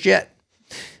taking a shit.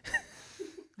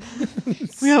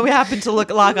 We happen to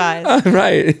lock eyes.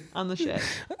 Right. On the shit.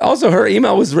 Also, her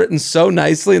email was written so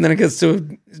nicely, and then it gets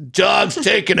to dog's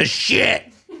taking a shit.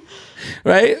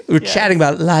 Right? We're chatting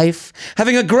about life,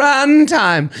 having a grand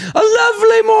time, a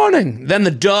lovely morning. Then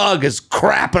the dog is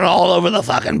crapping all over the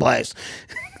fucking place.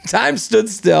 Time stood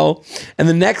still, and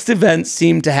the next event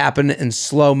seemed to happen in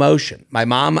slow motion. My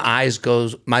mom's eyes go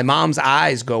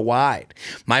wide.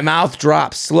 My mouth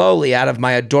drops slowly out of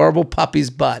my adorable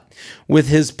puppy's butt. With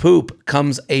his poop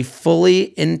comes a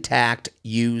fully intact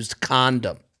used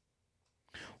condom.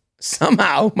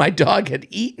 Somehow my dog had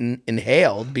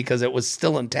inhaled, because it was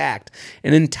still intact,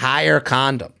 an entire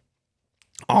condom.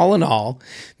 All in all,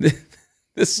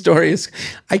 this story is,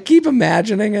 I keep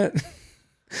imagining it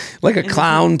like a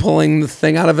clown pulling the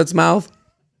thing out of its mouth.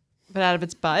 But out of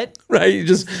its butt? Right, you're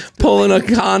just pulling a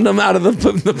condom out of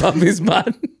the puppy's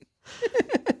butt.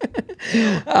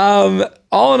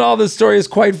 All in all, this story is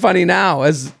quite funny now,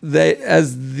 as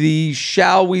the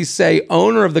shall we say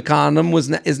owner of the condom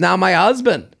is now my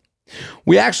husband.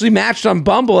 We actually matched on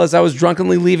Bumble as I was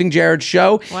drunkenly leaving Jared's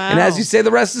show. Wow. And as you say,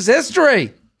 the rest is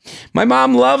history. My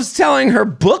mom loves telling her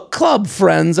book club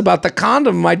friends about the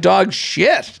condom my dog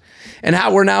shit and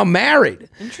how we're now married.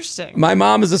 Interesting. My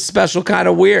mom is a special kind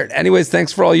of weird. Anyways,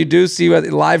 thanks for all you do. See you at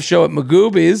the live show at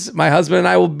Magoobies. My husband and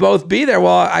I will both be there.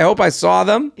 Well, I hope I saw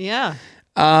them. Yeah.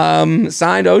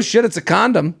 Signed, oh shit, it's a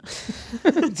condom.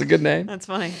 It's a good name. That's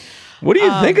funny. What do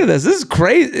you think of this? This is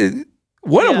crazy.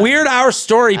 What a weird Our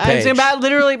Story page. I was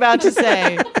literally about to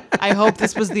say, I hope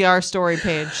this was the Our Story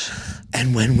page.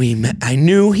 And when we met, I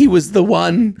knew he was the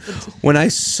one when I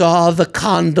saw the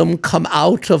condom come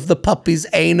out of the puppy's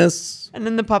anus. And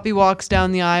then the puppy walks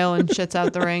down the aisle and shits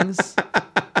out the rings.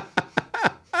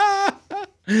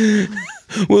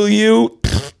 Will you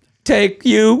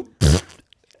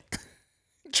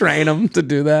train him to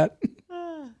do that?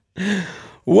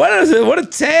 What is it? What a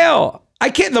tale.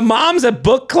 The mom's at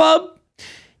book club.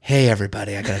 Hey,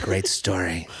 everybody, I got a great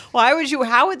story.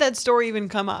 How would that story even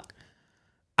come up?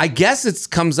 I guess it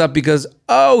comes up because,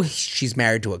 she's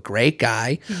married to a great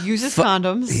guy. He uses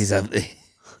condoms. He's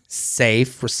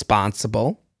safe,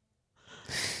 responsible.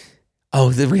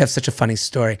 Oh, we have such a funny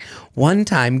story. One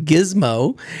time,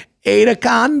 Gizmo ate a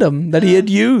condom that he had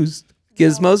used.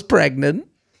 Gizmo's pregnant.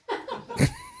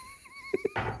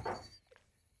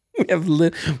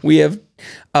 We have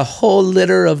a whole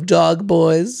litter of dog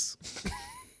boys.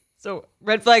 So,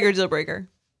 red flag or deal breaker?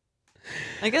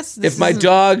 I guess if my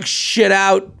dog shit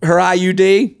out her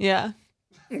IUD, yeah,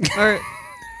 or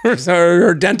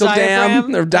her dental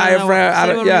dam or diaphragm. I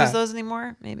don't use those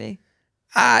anymore. Maybe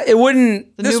it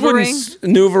wouldn't. The NuvaRing. The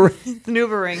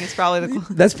NuvaRing is probably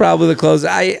that's probably the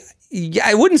closest. I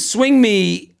wouldn't swing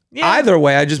me either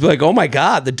way. I'd just be like, oh my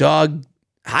god, the dog.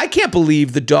 I can't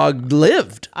believe the dog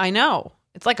lived. I know,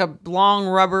 it's like a long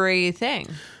rubbery thing.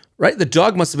 Right, the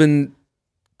dog must have been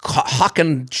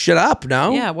hawking shit up,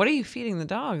 no? Yeah, what are you feeding the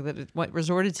dog that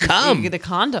resorted to the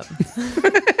condom?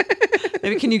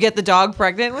 Maybe can you get the dog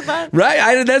pregnant with that? Right,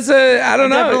 I don't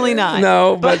know. Definitely not.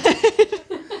 No, but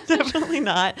definitely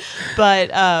not. But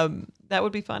that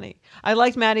would be funny. I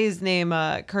liked Maddie's name,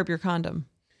 Curb Your Condom.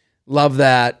 Love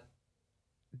that.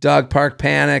 Dog park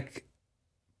panic,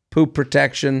 poop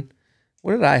protection.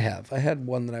 What did I have? I had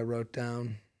one that I wrote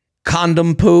down.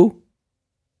 Condom poo.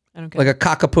 I don't get like a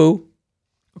cockapoo.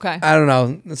 Okay. I don't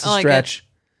know. That's a stretch.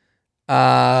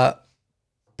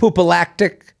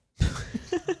 Poopalactic.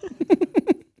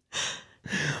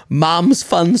 Mom's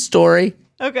fun story.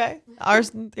 Okay. Our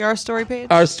story page.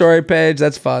 Our story page.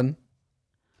 That's fun.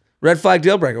 Red flag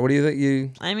deal breaker. What do you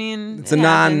think? I mean, it's a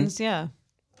non. Yeah.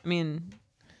 I mean,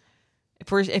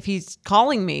 if he's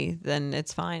calling me, then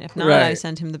it's fine. If not, I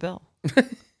send him the bill.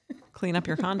 Clean up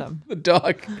your condom. The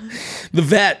dog. The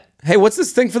vet. Hey, what's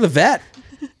this thing for the vet?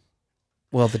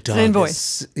 Well, the dog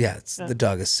invoice. The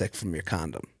dog is sick from your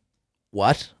condom.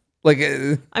 What?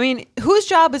 I mean, whose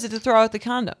job is it to throw out the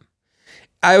condom?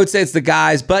 I would say it's the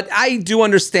guys, but I do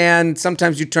understand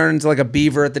sometimes you turn into like a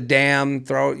beaver at the dam,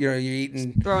 you're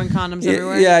eating throwing condoms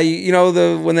everywhere. Yeah,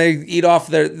 when they eat off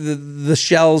the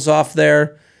shells off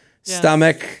their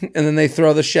stomach and then they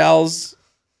throw the shells.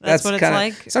 That's what it's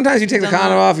like. Sometimes you take the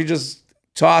condom off, you just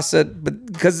toss it, but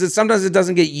because sometimes it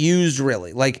doesn't get used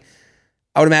really. Like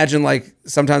I would imagine, like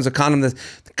sometimes a condom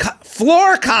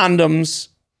floor condoms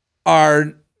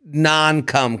are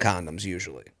non-cum condoms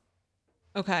usually.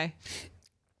 Okay.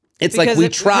 It's because we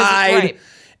tried,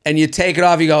 and you take it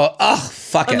off, you go, oh,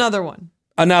 fuck it. Another one.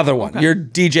 Okay. You're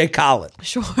DJ Khaled.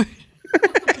 Sure.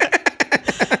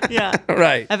 Yeah.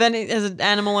 Right. Has an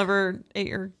animal ever ate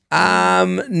your...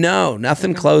 No,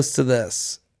 nothing close to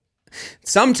this.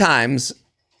 Sometimes,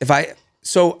 I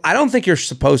don't think you're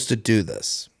supposed to do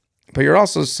this, but you're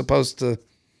also supposed to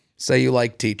say you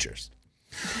like teachers.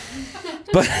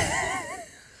 But...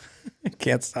 I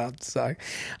can't stop. Sorry.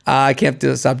 I can't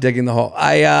stop digging the hole.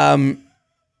 I'll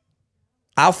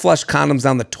flush condoms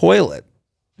down the toilet.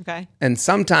 Okay. And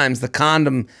sometimes the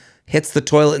condom hits the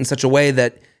toilet in such a way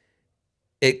that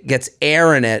it gets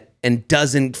air in it and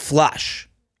doesn't flush.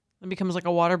 It becomes like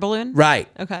a water balloon? Right.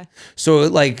 Okay. So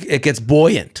it gets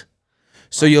buoyant.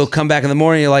 So you'll come back in the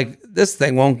morning, you're like, this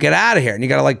thing won't get out of here. And you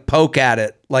got to like poke at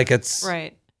it like it's,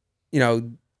 right.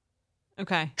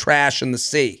 Okay. trash in the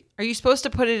sea. Are you supposed to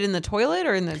put it in the toilet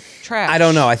or in the trash? I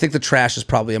don't know. I think the trash is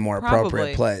probably a more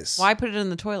appropriate place. Why put it in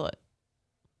the toilet?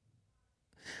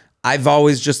 I've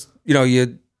always just,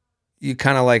 you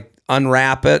kind of like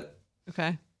unwrap it.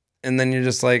 Okay. And then you're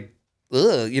just like,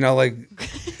 ugh, like.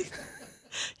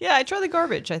 Yeah, I try the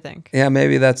garbage, I think. Yeah,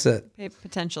 maybe that's it.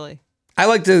 Potentially. I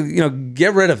like to,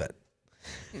 get rid of it.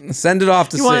 Send it off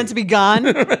to sea. You want it to be gone?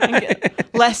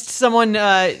 Lest someone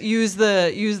use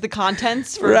the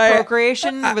contents for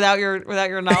procreation without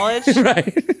your knowledge?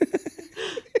 Right.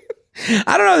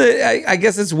 I don't know. I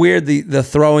guess it's weird, the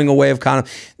throwing away of condom.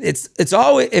 It's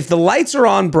always, if the lights are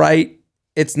on bright,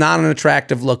 it's not an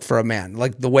attractive look for a man.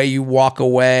 Like the way you walk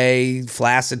away,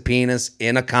 flaccid penis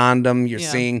in a condom, you're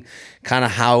seeing kind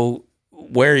of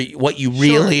what you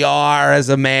really are as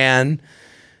a man.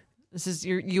 This is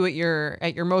you at your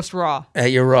most raw.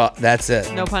 At your raw. That's it.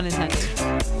 No pun intended.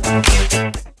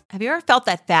 Have you ever felt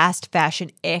that fast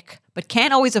fashion ick, but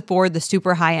can't always afford the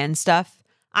super high-end stuff?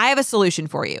 I have a solution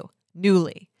for you.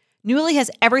 Nuuly. Nuuly has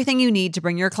everything you need to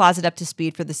bring your closet up to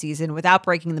speed for the season without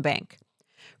breaking the bank.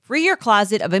 Free your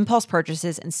closet of impulse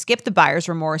purchases and skip the buyer's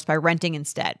remorse by renting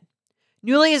instead.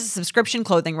 Nuuly is a subscription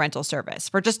clothing rental service.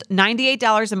 For just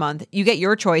 $98 a month, you get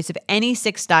your choice of any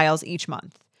 6 styles each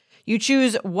month. You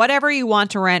choose whatever you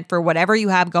want to rent for whatever you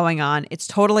have going on. It's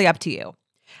totally up to you.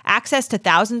 Access to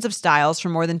thousands of styles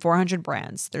from more than 400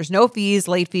 brands. There's no fees,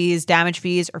 late fees, damage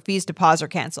fees, or fees to pause or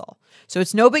cancel. So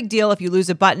it's no big deal if you lose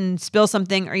a button, spill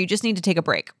something, or you just need to take a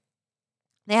break.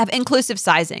 They have inclusive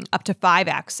sizing, up to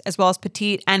 5X, as well as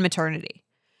petite and maternity.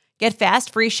 Get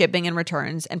fast, free shipping and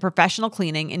returns and professional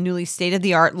cleaning in Nuuly's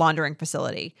state-of-the-art laundering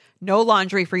facility. No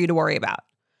laundry for you to worry about.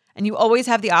 And you always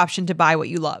have the option to buy what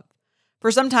you love,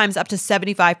 for sometimes up to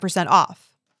 75% off.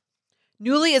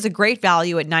 Nuuly is a great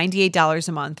value at $98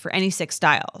 a month for any 6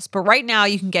 styles, but right now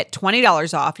you can get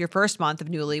 $20 off your first month of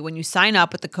Nuuly when you sign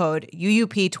up with the code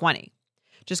UUP20.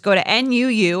 Just go to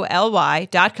NUULY.com,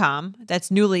 that's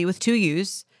Nuuly with 2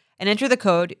 U's, and enter the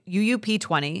code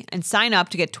UUP20 and sign up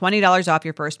to get $20 off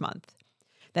your first month.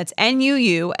 That's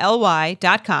NUULY.com,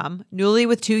 Nuuly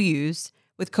with 2 U's,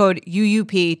 with code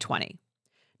UUP20.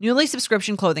 Nuuly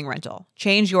subscription clothing rental.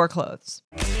 Change your clothes.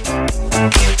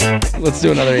 Let's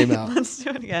do another email. Let's do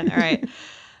it again. All right.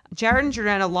 Jared and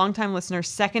Jordana, longtime listener,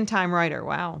 second-time writer.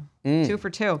 Wow. 2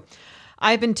 for 2.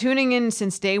 I've been tuning in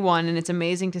since day one, and it's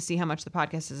amazing to see how much the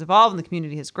podcast has evolved and the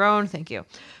community has grown. Thank you.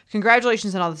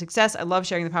 Congratulations on all the success. I love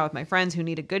sharing the power with my friends who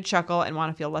need a good chuckle and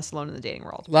want to feel less alone in the dating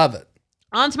world. Love it.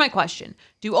 On to my question.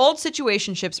 Do old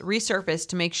situationships resurface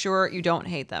to make sure you don't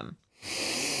hate them?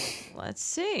 Let's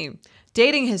see.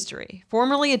 Dating history.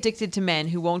 Formerly addicted to men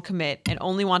who won't commit and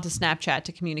only want to Snapchat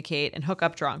to communicate and hook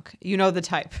up drunk. You know the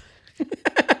type.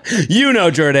 You know,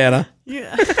 Jordana.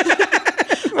 Yeah.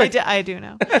 I do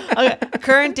know. Okay.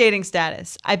 Current dating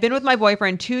status. I've been with my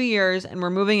boyfriend 2 years and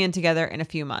we're moving in together in a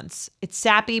few months. It's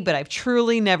sappy, but I've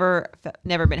truly never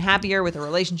been happier with a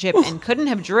relationship and couldn't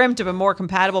have dreamt of a more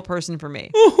compatible person for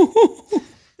me.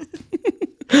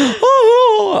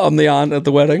 I'm the aunt at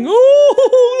the wedding.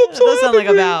 Oh, I'm so that sounds like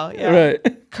a vow. Yeah.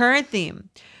 Right. Current theme.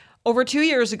 Over 2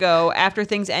 years ago, after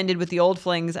things ended with the old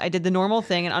flings, I did the normal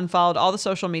thing and unfollowed all the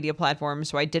social media platforms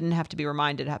so I didn't have to be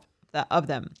reminded of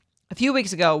them. A few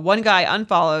weeks ago, one guy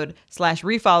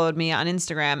unfollowed/refollowed me on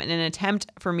Instagram in an attempt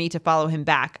for me to follow him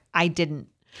back. I didn't.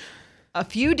 A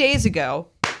few days ago,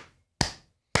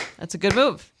 that's a good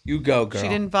move. You go, girl. She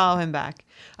didn't follow him back.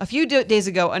 A few days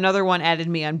ago, another one added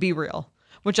me on BeReal,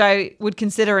 which I would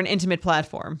consider an intimate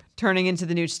platform, turning into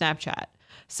the new Snapchat.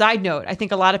 Side note, I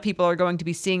think a lot of people are going to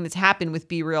be seeing this happen with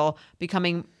BeReal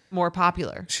becoming more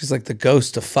popular. She's like the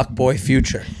ghost of fuckboy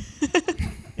future.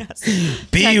 Yes.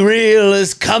 BeReal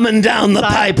is coming down the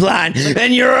pipeline,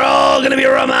 and you're all going to be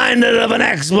reminded of an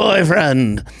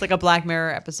ex-boyfriend. It's like a Black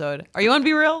Mirror episode. Are you on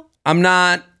BeReal? I'm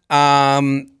not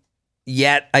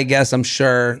yet, I guess. I'm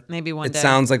sure. Maybe one day. It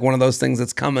sounds like one of those things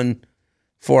that's coming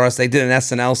for us. They did an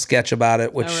SNL sketch about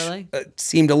it, which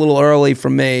seemed a little early for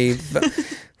me. But,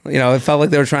 it felt like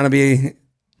they were trying to be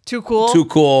too cool. Too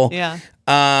cool. Yeah.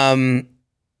 I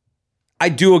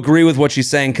do agree with what she's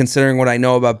saying, considering what I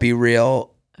know about BeReal.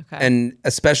 Okay. And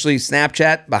especially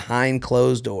Snapchat behind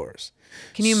closed doors.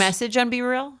 Can you message on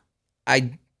BeReal?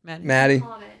 Maddie?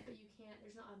 Comment, but you can't.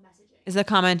 There's not a messaging. Is the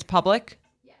comment public?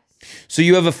 Yes. So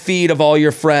you have a feed of all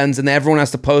your friends, and everyone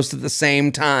has to post at the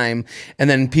same time, and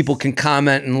then people can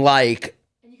comment and like.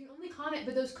 And you can only comment,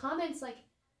 but those comments, I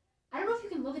don't know if you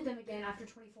can look at them again after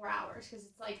 24 hours, because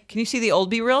it's like. Can you see the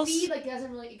old BeReals? The feed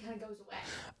doesn't really. It kind of goes away.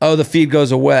 Oh, the feed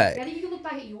goes away. I think you can look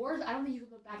back at yours. I don't think you can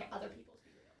look back at other people's.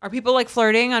 Are people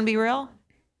flirting on BeReal? I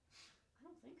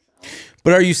don't think so.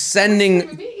 But are you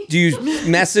sending? Do you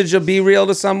message a Be Real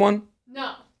to someone?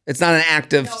 No. It's not an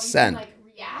active No, you send. can, like,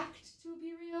 react to a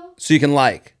Be Real. So you can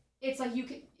like. It's like you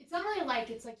can. It's not really like.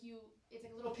 It's like you. It's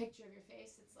like a little picture of your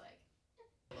face. It's like.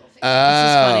 A little face.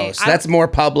 funny. So that's more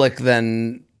public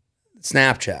than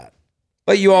Snapchat.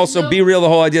 But you also Be Real. The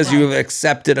whole idea is you have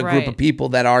accepted a group of people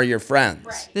that are your friends.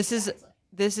 Right. This is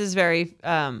very.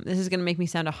 This is gonna make me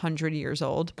sound 100 years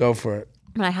old. Go for it.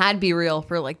 And I had Be Real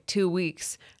for like 2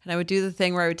 weeks, and I would do the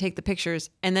thing where I would take the pictures,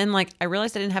 and then like I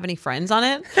realized I didn't have any friends on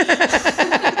it.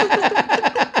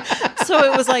 So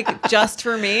it was like just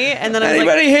for me, and then I was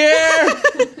Anybody here?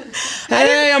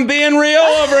 Hey, I'm being real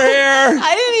over here.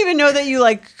 I didn't even know that you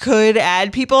like could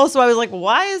add people, so I was like,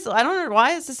 why is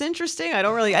this interesting? I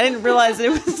didn't realize it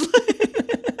was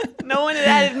like, no one had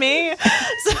added me.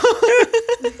 So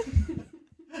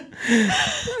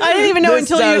I didn't even know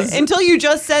until you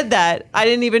just said that. I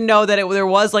didn't even know that there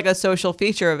was like a social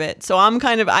feature of it. So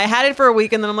I had it for a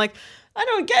week, and then I'm like, I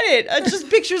don't get it. It's just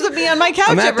pictures of me on my couch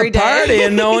I'm at every the day. party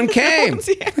and no one came. No one's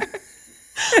here.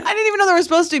 I didn't even know there were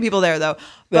supposed to be people there, though.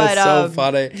 That's so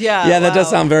funny. Yeah, that does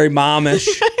sound very momish.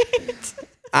 Right.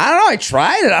 I don't know. I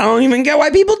tried it. I don't even get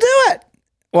why people do it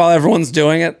while everyone's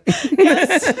doing it.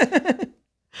 Yes.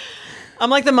 I'm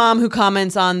like the mom who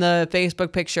comments on the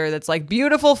Facebook picture that's like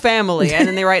beautiful family, and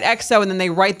then they write EXO, and then they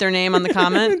write their name on the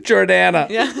comment. Jordana.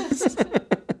 Yes.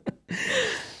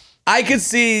 I could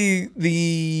see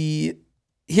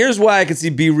here's why I could see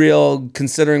Be Real,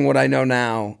 considering what I know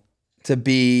now, to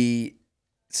be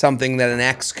something that an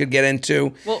ex could get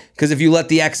into. Because if you let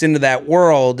the ex into that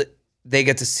world, they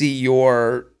get to see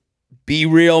your Be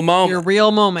Real moment. Your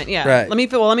real moment, yeah. Right. Let me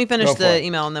finish Go for the it.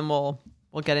 email, and then we'll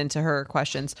get into her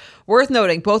questions. Worth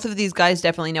noting, both of these guys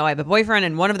definitely know I have a boyfriend,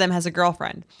 and one of them has a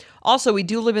girlfriend. Also, we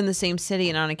do live in the same city,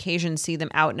 and on occasion see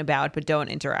them out and about, but don't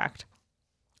interact.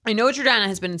 I know Jordana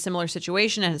has been in a similar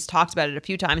situation and has talked about it a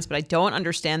few times, but I don't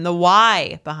understand the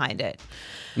why behind it.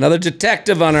 Another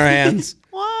detective on our hands.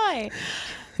 Why?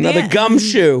 Another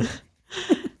gumshoe.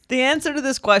 The answer to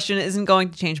this question isn't going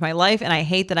to change my life, and I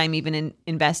hate that I'm even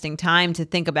investing time to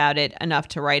think about it enough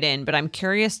to write in, but I'm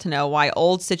curious to know why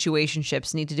old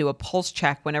situationships need to do a pulse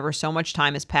check whenever so much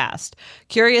time has passed.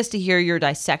 Curious to hear your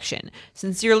dissection.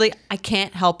 Sincerely, I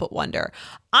can't help but wonder.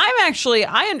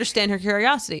 I understand her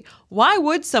curiosity. Why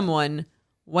would someone,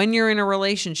 when you're in a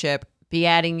relationship, be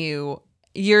adding you,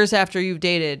 years after you've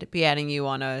dated, be adding you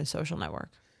on a social network?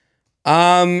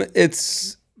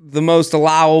 It's the most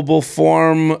allowable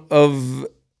form of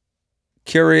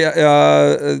it's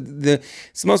the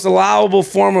most allowable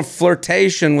form of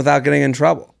flirtation without getting in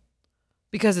trouble.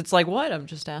 Because it's like, what? I'm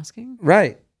just asking.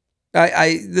 Right.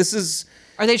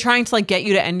 Are they trying to like get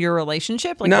you to end your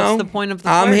relationship? Like, no, what's the point of the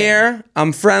I'm flirting? here.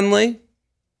 I'm friendly.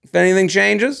 If anything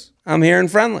changes, I'm here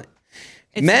and friendly.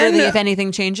 It's really if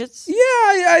anything changes? Yeah,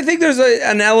 I think there's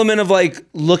an element of like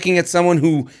looking at someone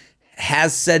who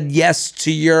has said yes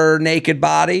to your naked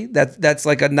body. That's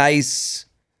like a nice.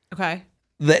 Okay.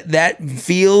 That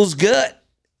feels good.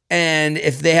 And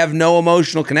if they have no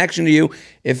emotional connection to you,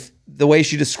 if the way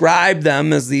she described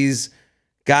them as these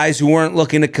guys who weren't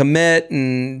looking to commit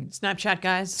and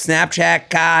Snapchat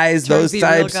guys, those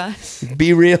types,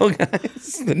 Be Real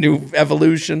guys, the new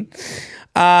evolution.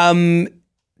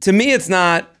 To me, it's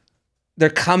not they're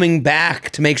coming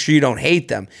back to make sure you don't hate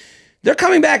them. They're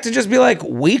coming back to just be like,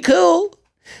 we cool.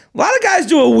 A lot of guys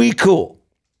do a we cool.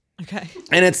 Okay.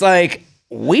 And it's like,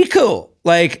 we cool.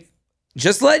 Like,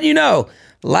 just letting you know,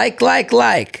 like.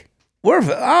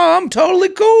 I'm totally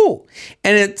cool.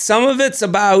 And some of it's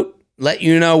about let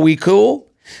you know we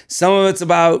cool. Some of it's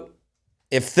about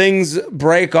if things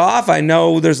break off, I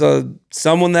know there's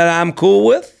someone that I'm cool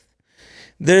with.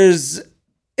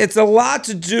 It's a lot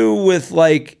to do with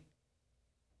like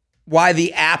why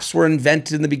the apps were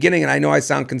invented in the beginning. And I know I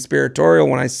sound conspiratorial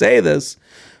when I say this,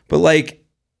 but like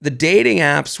the dating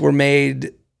apps were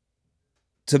made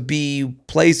to be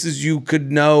places you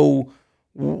could know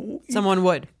someone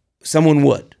would.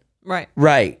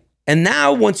 Right. And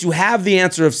now once you have the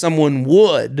answer of someone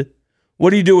would, what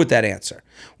do you do with that answer?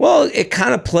 Well, it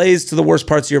kind of plays to the worst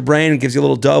parts of your brain and gives you a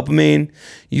little dopamine.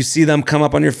 You see them come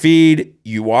up on your feed.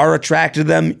 You are attracted to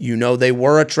them. You know they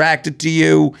were attracted to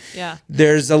you. Yeah.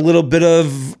 There's a little bit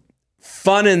of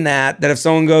fun in that if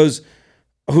someone goes,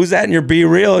 who's that in your Be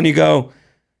Real? And you go,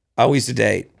 oh, we used to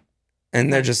date.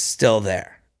 And they're just still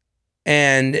there.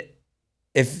 And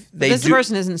if this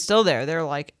person isn't still there, they're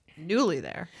like newly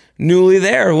there.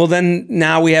 Well, then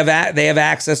now they have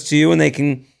access to you and they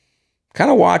can kind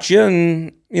of watch you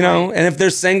and, you know, right. And if they're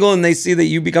single and they see that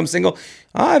you become single,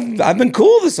 I've been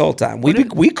cool this whole time.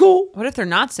 We cool. What if they're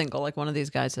not single like one of these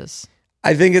guys is?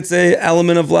 I think it's an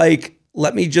element of like,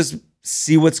 let me just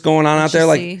see what's going on out there.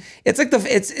 Like see. it's like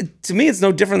to me, it's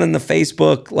no different than the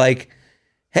Facebook. Like,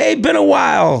 hey, been a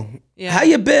while. Yeah. How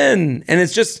you been? And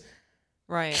it's just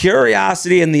Right.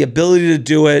 curiosity and the ability to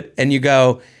do it. And you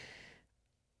go,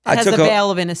 It has a veil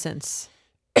of innocence.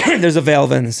 there's a veil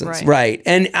of innocence. Right.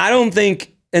 And I don't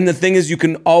think, and the thing is, you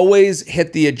can always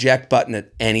hit the eject button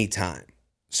at any time.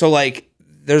 So like,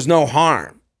 there's no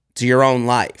harm to your own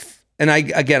life. And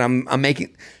I'm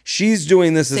making, she's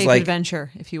doing this as Safe like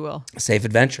adventure, if you will. safe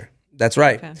adventure. That's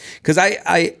right. Because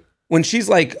I when she's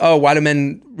like, oh, why do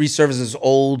men resurface as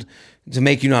old to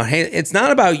make you not hate? It's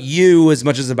not about you as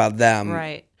much as about them.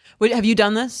 Right. Wait, have you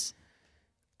done this?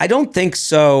 I don't think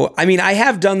so. I mean, I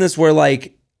have done this where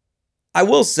like, I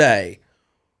will say,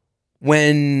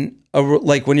 when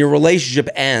your relationship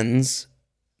ends,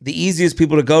 the easiest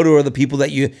people to go to are the people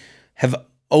that you have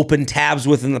opened tabs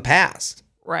with in the past.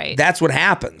 Right. That's what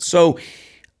happens. So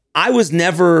I've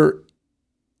never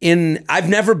been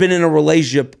in a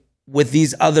relationship with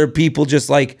these other people just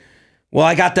like, well,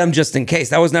 I got them just in case.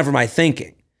 That was never my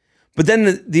thinking. But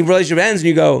then the relationship ends and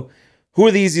you go, who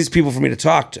are the easiest people for me to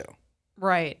talk to?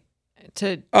 Right.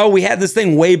 We had this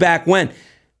thing way back when.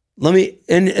 Let me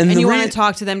and you want to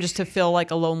talk to them just to fill like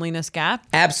a loneliness gap?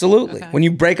 Absolutely. Okay. When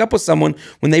you break up with someone,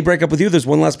 when they break up with you, there's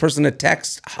one less person to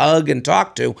text, hug, and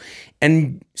talk to.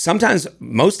 And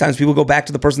most times people go back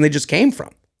to the person they just came from.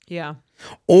 Yeah.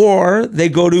 Or they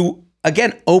go to,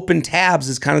 again, open tabs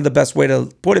is kind of the best way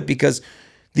to put it, because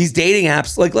these dating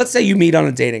apps, like let's say you meet on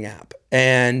a dating app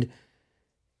and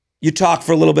you talk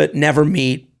for a little bit, never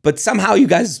meet, but somehow you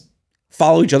guys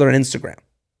follow each other on Instagram.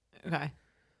 Okay.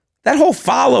 That whole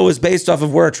follow is based off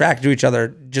of we're attracted to each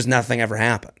other, just nothing ever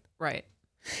happened. Right.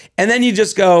 And then you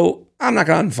just go, I'm not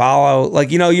going to unfollow.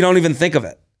 Like, you don't even think of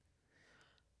it.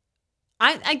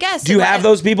 I guess. Do you have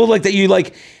those people like that you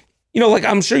like, like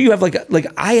I'm sure you have like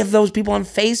I have those people on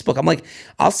Facebook. I'm like,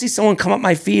 I'll see someone come up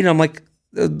my feed and I'm like,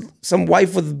 some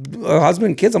wife with a husband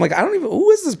and kids. I'm like,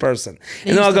 who is this person?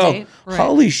 And then I'll go,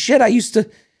 holy shit,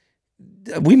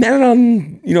 we met it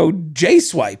on,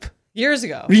 J-Swipe. Years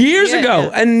ago.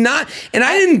 Yeah. And I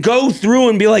didn't go through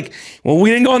and be like, well, we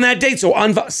didn't go on that date. So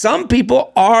some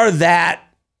people are that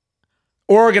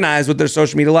organized with their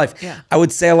social media life. Yeah. I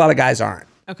would say a lot of guys aren't.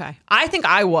 Okay. I think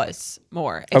I was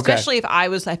more, especially if I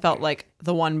felt like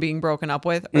the one being broken up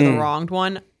with or the wronged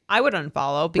one. I would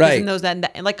unfollow because in those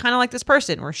that like kind of like this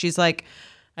person where she's like,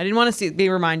 I didn't want to be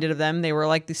reminded of them. They were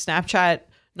like the Snapchat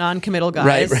non-committal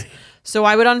guys. Right. So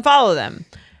I would unfollow them.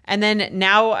 And then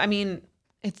now, I mean,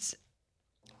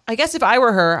 I guess if I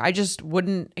were her, I just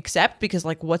wouldn't accept because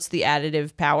like, what's the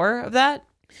additive power of that?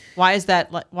 Why is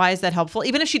that helpful?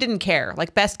 Even if she didn't care,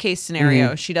 like best case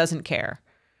scenario, she doesn't care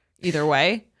either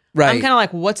way. Right. I'm kind of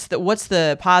like, what's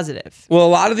the positive? Well, a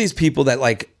lot of these people that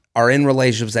like are in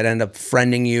relationships that end up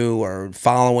friending you or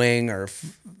following or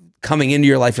coming into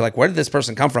your life, you're like, where did this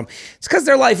person come from? It's because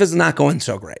their life is not going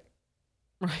so great.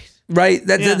 Right.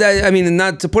 That, I mean,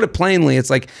 not to put it plainly, it's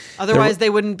like otherwise they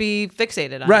wouldn't be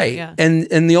fixated on right. it. Yeah.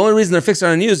 And the only reason they're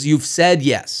fixated on you is you've said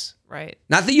yes. Right.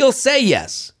 Not that you'll say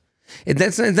yes. They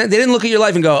didn't look at your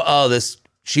life and go, oh,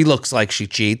 she looks like she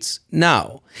cheats.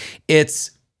 No.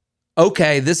 It's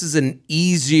okay, this is an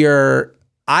easier,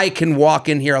 I can walk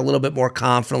in here a little bit more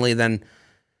confidently than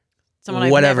someone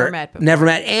I've never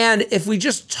met. And if we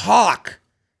just talk,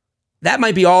 that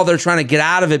might be all they're trying to get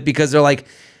out of it because they're like,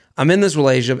 I'm in this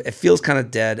relationship. It feels kind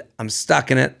of dead. I'm stuck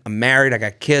in it. I'm married. I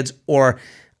got kids, or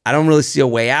I don't really see a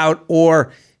way out,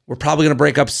 or we're probably going to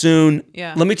break up soon.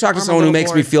 Yeah. Let me talk to someone who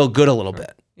makes me feel good a little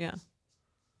bit. Yeah.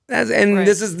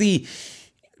 This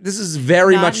is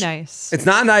very not much nice. It's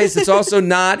not nice. It's also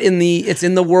not it's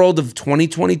in the world of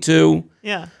 2022.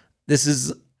 Yeah. This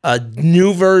is a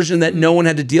new version that no one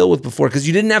had to deal with before because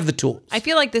you didn't have the tools. I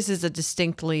feel like this is a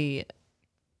distinctly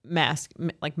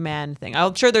man thing.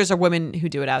 I'm sure there's women who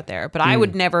do it out there, but I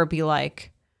would never be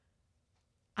like,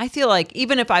 I feel like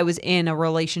even if I was in a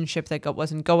relationship that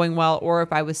wasn't going well, or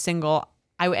if I was single,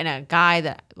 and a guy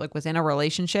that like was in a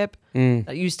relationship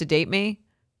that used to date me,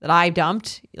 that I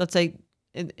dumped, let's say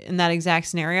in that exact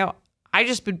scenario, I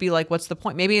just would be like, what's the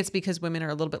point? Maybe it's because women are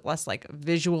a little bit less like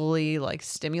visually like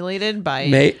stimulated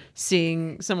by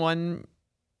seeing someone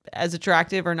as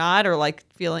attractive or not, or like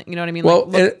feeling, you know what I mean? Well,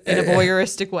 like in a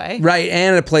voyeuristic way. Right.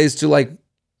 And it plays to like,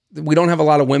 we don't have a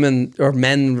lot of women or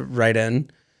men write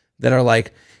in that are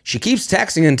like, she keeps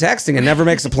texting and never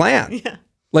makes a plan. Yeah.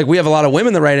 Like we have a lot of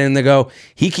women that write in and they go,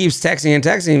 he keeps texting and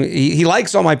texting. He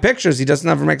likes all my pictures. He just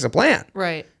never makes a plan.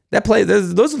 Right.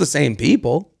 Those are the same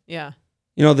people. Yeah.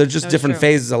 They're just different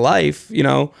phases of life,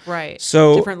 Right.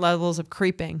 So different levels of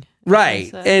creeping.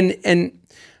 Right. And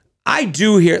I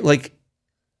do hear like,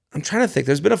 I'm trying to think.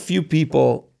 There's been a few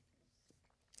people.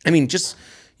 I mean, just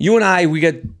you and I, we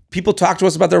get people talk to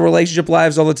us about their relationship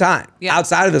lives all the time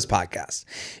outside of this podcast.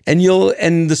 And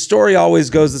the story always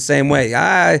goes the same way.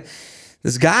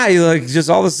 This guy, like, just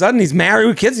all of a sudden he's married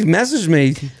with kids. He messaged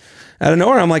me out of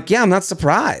nowhere. I'm like, yeah, I'm not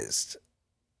surprised.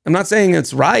 I'm not saying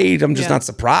it's right. I'm just not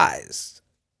surprised,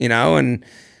 And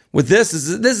with this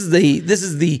is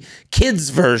the kids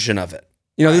version of it.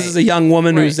 This is a young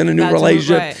woman who's in a new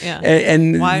relationship,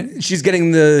 and she's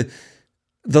getting the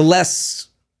less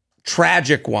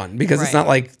tragic one because it's not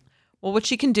like. Well, what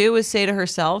she can do is say to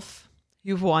herself,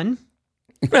 "You've won."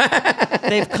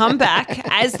 They've come back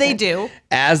as they do.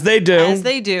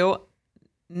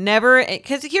 Never,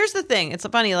 because here's the thing. It's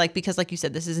funny, like, because like you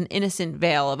said, this is an innocent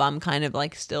veil of I'm kind of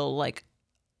like still like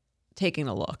taking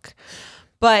a look.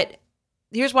 But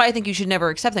here's why I think you should never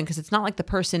accept them, because it's not like the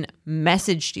person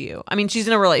messaged you. I mean, she's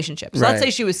in a relationship. So let's say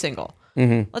she was single.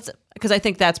 Because I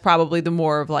think that's probably the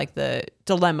more of like the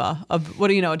dilemma of what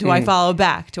do I follow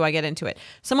back? Do I get into it?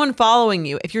 Someone following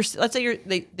you, if let's say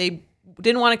they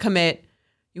didn't want to commit,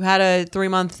 you had a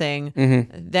 3-month thing,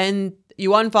 then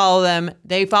you unfollow them,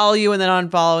 they follow you and then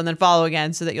unfollow and then follow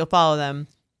again so that you'll follow them.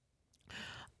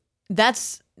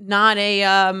 That's not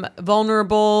a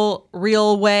vulnerable,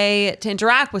 real way to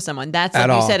interact with someone. That's, like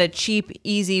you said, a cheap,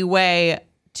 easy way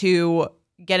to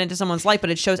get into someone's life, but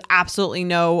it shows absolutely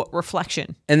no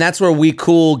reflection. And that's where we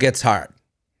cool gets hard.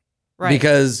 Right.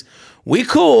 Because we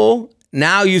cool,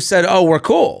 now you said, oh, we're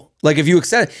cool. Like if you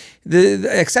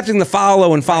accepting the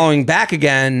follow and following back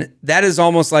again, that is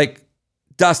almost like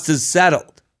dust is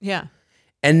settled. Yeah.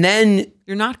 And then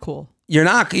you're not cool. You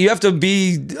have to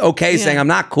be okay saying I'm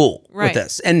not cool with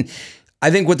this. And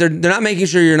I think what they're not making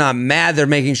sure you're not mad. They're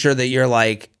making sure that you're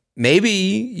like, maybe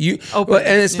you,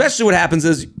 and especially what happens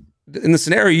is in the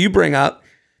scenario you bring up,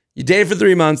 you dated for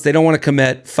 3 months. They don't want to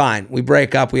commit. Fine. We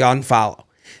break up. We unfollow.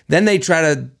 Then they try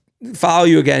to follow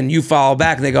you again. You follow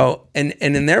back and they go, and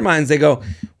in their minds, they go,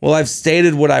 well, I've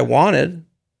stated what I wanted.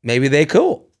 Maybe they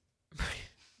cool.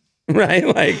 Right?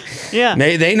 Like,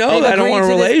 maybe they know that I don't want a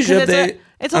relationship.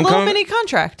 It's a little mini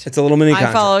contract. It's a little mini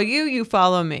contract. I follow you, you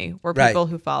follow me. We're people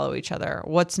who follow each other.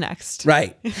 What's next?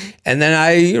 Right. And then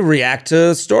I react to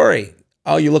a story.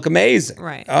 Oh, you look amazing.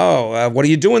 Right. Oh, what are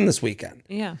you doing this weekend?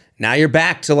 Yeah. Now you're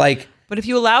back to like. But if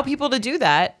you allow people to do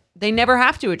that, they never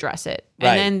have to address it.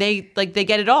 And then they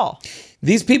get it all.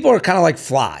 These people are kind of like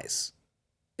flies.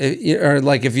 Or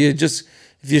like if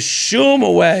you shoo them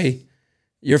away,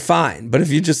 you're fine. But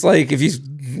if you just like, if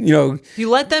you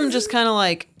let them just kind of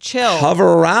like chill,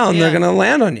 hover around, they're going to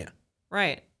land on you.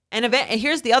 Right. And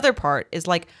here's the other part is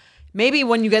like, maybe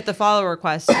when you get the follow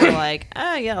request, you're like,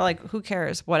 like who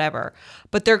cares, whatever.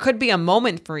 But there could be a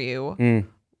moment for you,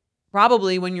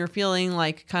 probably when you're feeling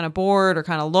like kind of bored or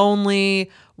kind of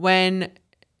lonely, when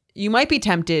you might be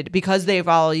tempted because they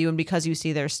follow you and because you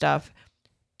see their stuff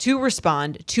to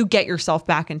respond, to get yourself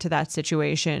back into that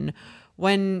situation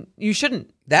when you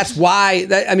shouldn't. That's why,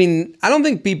 I don't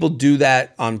think people do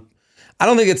that I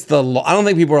don't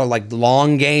think people are like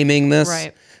long gaming this.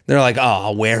 Right. They're like, oh,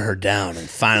 I'll wear her down and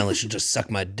finally she'll just suck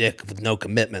my dick with no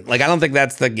commitment. Like, I don't think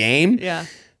that's the game. Yeah.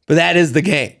 But that is the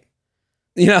game.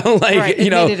 Right.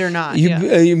 Admit it or not.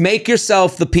 You make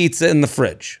yourself the pizza in the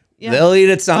fridge. Yeah. They'll eat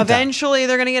it sometime. Eventually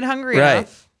they're going to get hungry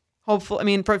enough.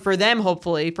 Hopefully, for them,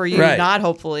 hopefully. For you, not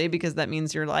hopefully, because that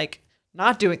means you're like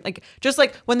not doing, like, just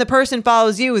like when the person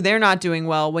follows you, they're not doing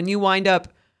well. When you wind up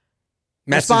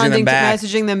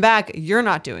messaging them back, you're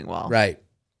not doing well. Right.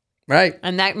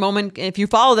 And that moment, if you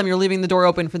follow them, you're leaving the door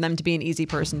open for them to be an easy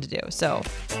person to do. So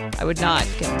I would not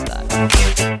get into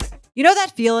that. You know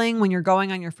that feeling when you're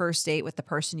going on your first date with the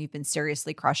person you've been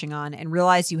seriously crushing on and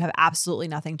realize you have absolutely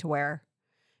nothing to wear?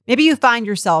 Maybe you find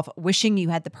yourself wishing you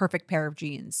had the perfect pair of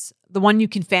jeans, the one you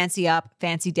can fancy up,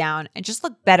 fancy down, and just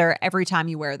look better every time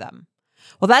you wear them.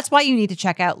 Well, that's why you need to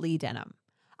check out Lee Denim.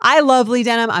 I love Lee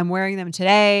Denim. I'm wearing them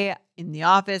today in the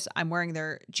office. I'm wearing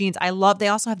their jeans. They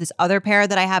also have this other pair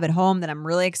that I have at home that I'm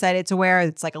really excited to wear.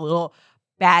 It's like a little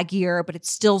baggier, but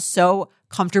it's still so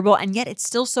comfortable and yet it's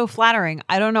still so flattering.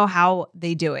 I don't know how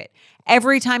they do it.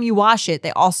 Every time you wash it,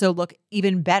 they also look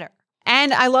even better.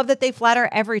 And I love that they flatter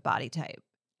every body type.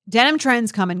 Denim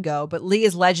trends come and go, but Lee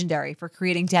is legendary for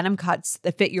creating denim cuts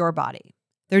that fit your body.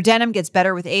 Their denim gets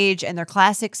better with age and their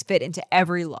classics fit into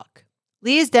every look.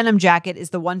 Lee's denim jacket is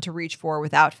the one to reach for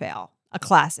without fail, a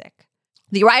classic.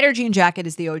 The Rider jean jacket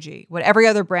is the OG, what every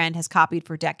other brand has copied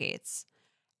for decades.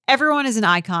 Everyone is an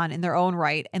icon in their own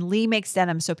right, and Lee makes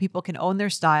denim so people can own their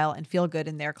style and feel good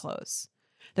in their clothes.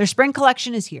 Their spring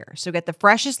collection is here, so get the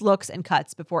freshest looks and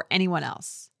cuts before anyone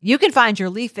else. You can find your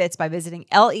Lee fits by visiting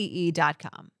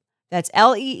lee.com. That's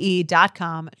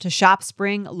Lee.com to shop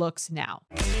spring looks now.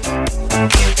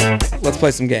 Let's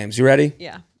play some games. You ready?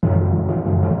 Yeah.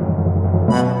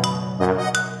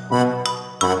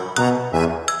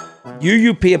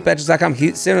 UUP at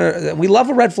Betches.com. We love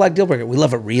a red flag deal breaker. We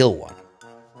love a real one.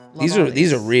 These are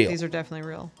real. These are definitely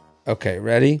real. Okay,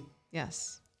 ready?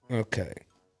 Yes. Okay.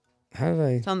 How did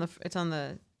I? It's on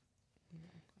the.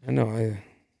 I know I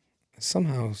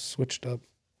somehow switched up.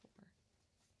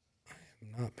 I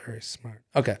am not very smart.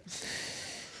 Okay.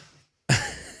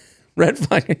 Red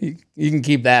flag. You can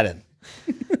keep that in.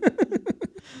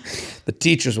 The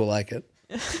teachers will like it.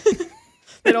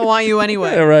 They don't want you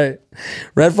anyway. Yeah, right.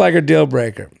 Red flag or deal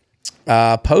breaker.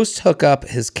 Post hookup,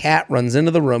 his cat runs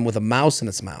into the room with a mouse in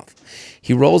its mouth.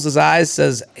 He rolls his eyes,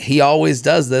 says he always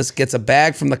does this, gets a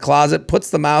bag from the closet, puts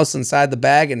the mouse inside the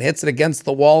bag and hits it against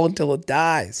the wall until it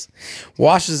dies.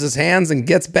 Washes his hands and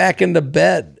gets back into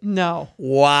bed. No.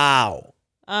 Wow.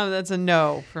 Oh, that's a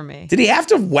no for me. Did he have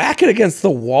to whack it against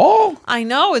the wall? I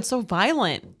know. It's so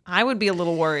violent. I would be a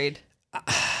little worried.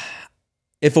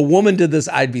 If a woman did this,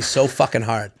 I'd be so fucking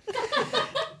hard.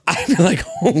 I'd be like,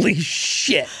 holy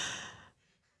shit.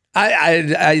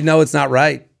 I know it's not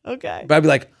right. Okay. But I'd be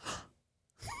like,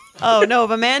 oh no,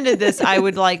 if a man did this, I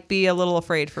would like be a little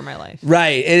afraid for my life.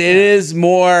 right. It is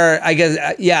more, I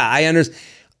guess, yeah, I understand.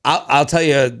 I'll tell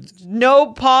you.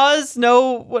 No pause,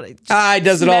 no what He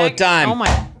does it all the time. Oh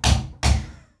my.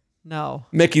 No.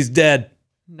 Mickey's dead.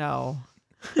 No.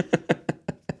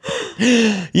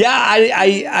 Yeah,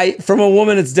 I from a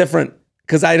woman it's different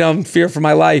because I don't fear for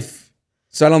my life.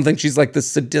 So I don't think she's like this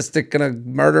sadistic gonna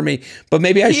murder me. But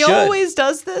maybe I should. He always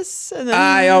does this. And then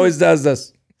I always does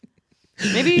this.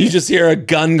 Maybe You just hear a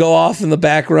gun go off in the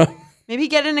back room. maybe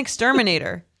get an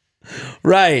exterminator.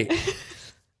 Right.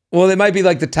 Well, they might be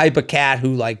like the type of cat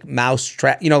who like mouse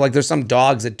trap. Like there's some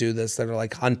dogs that do this that are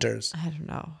like hunters. I don't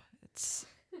know.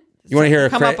 You want to hear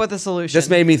come up with a solution. This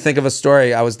made me think of a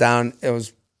story. I was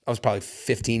probably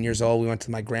 15 years old. We went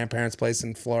to my grandparents' place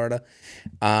in Florida.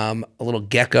 A little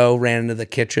gecko ran into the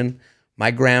kitchen.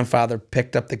 My grandfather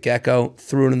picked up the gecko,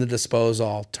 threw it in the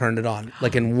disposal, turned it on,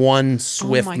 like in one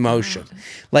swift motion. God.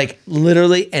 Like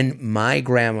literally, and my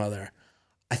grandmother,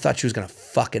 I thought she was going to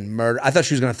fucking murder. I thought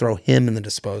she was going to throw him in the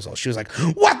disposal. She was like,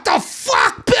 what the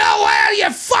fuck, Bill? Why do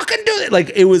you fucking do that?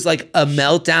 Like, it was like a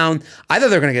meltdown. I thought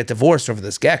they were going to get divorced over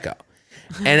this gecko.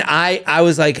 And I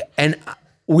was like, and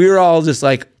we were all just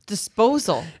like.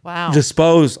 Disposal. Wow.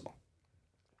 Disposal.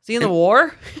 Is he in the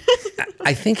war?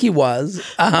 I think he was.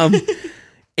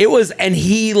 It was, and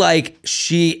he like,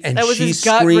 she, and that was she his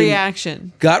gut screamed,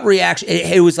 reaction. Gut reaction.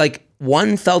 It was like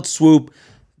one felt swoop,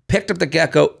 picked up the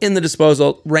gecko in the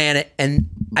disposal, ran it. And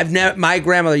my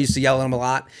grandmother used to yell at him a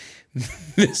lot.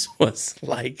 This was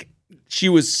like, she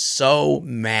was so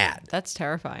mad. That's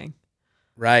terrifying.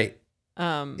 Right.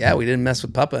 Yeah, we didn't mess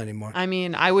with Papa anymore. I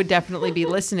mean, I would definitely be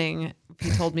listening if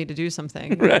he told me to do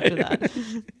something after that.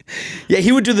 Yeah,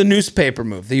 he would do the newspaper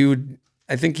move.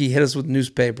 I think he hit us with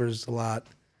newspapers a lot.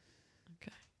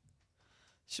 Okay.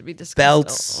 Should be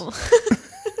discussed. Belts.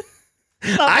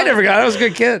 I never got it. I was a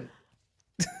good kid.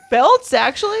 Belts,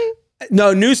 actually?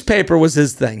 No, newspaper was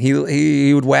his thing.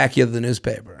 He would whack you with the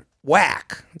newspaper.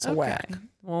 Whack. It's a whack.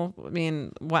 Well, I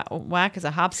mean, whack is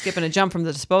a hop, skip, and a jump from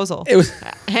the disposal. It was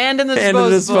hand in the hand in the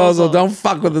disposal. Don't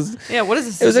fuck with this. Yeah, what is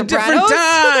this? It was a different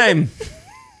time.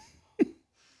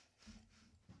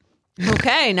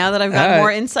 Okay, now that I've got more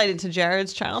insight into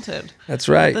Jared's childhood. That's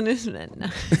right. The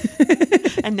newsman.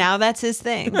 And now that's his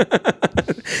thing.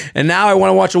 And now I want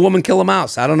to watch a woman kill a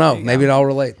mouse. I don't know. Maybe it all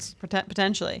relates.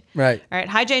 Potentially. Right. All right.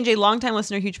 Hi, J&J, longtime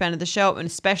listener, huge fan of the show, and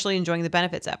especially enjoying the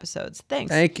benefits episodes.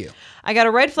 Thanks. Thank you. I got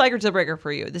a red flag or deal breaker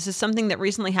for you. This is something that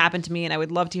recently happened to me, and I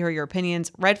would love to hear your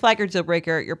opinions. Red flag or deal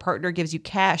breaker, your partner gives you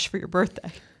cash for your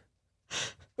birthday.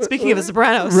 Speaking of The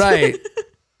Sopranos. Right.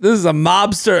 This is a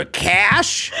mobster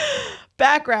cash?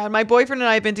 Background. My boyfriend and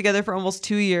I have been together for almost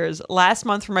 2 years. Last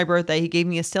month for my birthday, he gave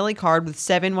me a silly card with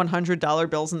 7 $100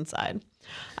 bills inside.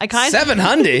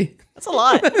 $700? That's a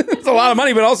lot. That's a lot of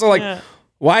money, but also like,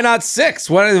 why not 6?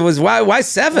 Why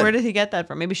 7? Where did he get that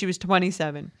from? Maybe she was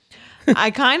 27.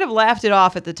 I kind of laughed it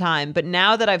off at the time, but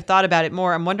now that I've thought about it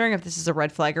more, I'm wondering if this is a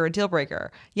red flag or a deal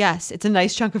breaker. Yes, it's a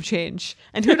nice chunk of change.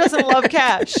 And who doesn't love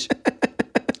cash?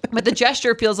 But the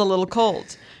gesture feels a little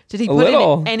cold. Did he put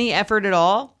in any effort at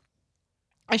all?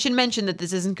 I should mention that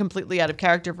this isn't completely out of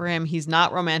character for him. He's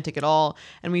not romantic at all.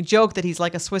 And we joke that he's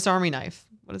like a Swiss Army knife.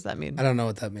 What does that mean? I don't know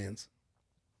what that means.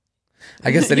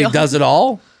 I guess that he does it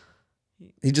all?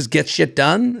 He just gets shit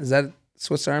done? Is that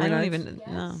Swiss Army knife? I don't even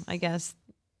know. I guess.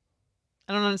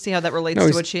 I don't see how that relates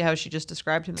to how she just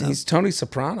described him. He's Tony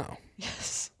Soprano.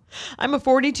 Yes. I'm a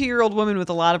 42-year-old woman with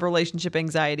a lot of relationship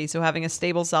anxiety, so having a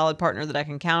stable, solid partner that I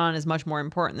can count on is much more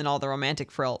important than all the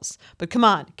romantic frills. But come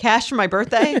on, cash for my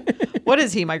birthday? What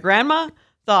is he, my grandma?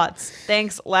 Thoughts.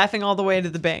 Thanks. Laughing all the way to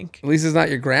the bank. At least it's not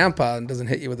your grandpa and doesn't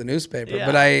hit you with a newspaper.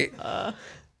 Yeah. But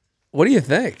what do you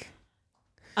think?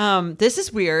 This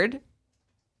is weird.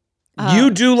 You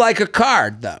do like a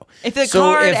card, though. If the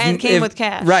card came with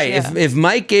cash. Right. Yeah. If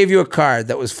Mike gave you a card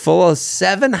that was full of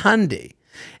 $700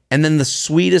 and then the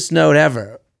sweetest note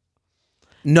ever,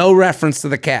 no reference to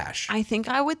the cash. I think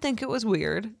I would think it was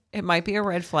weird. It might be a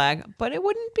red flag, but it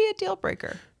wouldn't be a deal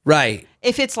breaker. Right.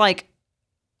 If it's like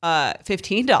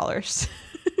 $15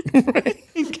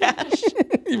 in cash.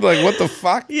 You'd be like, what the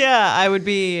fuck? Yeah, I would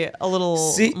be a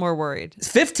little more worried.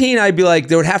 15, I'd be like,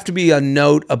 there would have to be a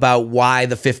note about why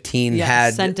the 15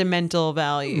 had sentimental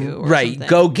value. Or right. Something.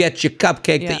 Go get your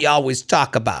cupcake that you always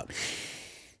talk about.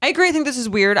 I agree. I think this is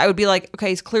weird. I would be like, okay,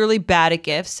 he's clearly bad at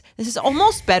gifts. This is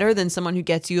almost better than someone who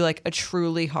gets you like a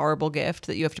truly horrible gift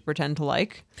that you have to pretend to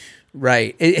like.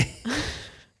 Right.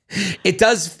 It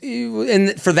does,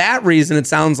 and for that reason, it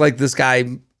sounds like this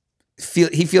guy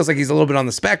feels like he's a little bit on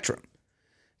the spectrum,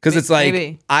 because it's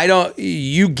like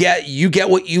you get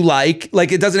what you like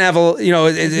it doesn't have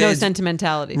no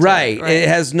sentimentality, right? It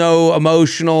has no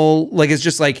emotional, it's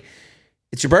just like,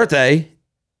 it's your birthday.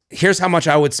 Here's how much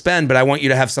I would spend, but I want you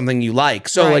to have something you like.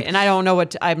 So and I don't know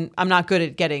what I'm not good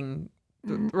at getting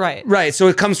right. Right. So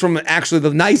it comes from actually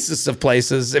the nicest of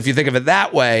places, if you think of it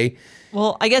that way.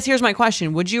 Well, I guess here's my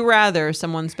question. Would you rather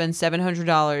someone spend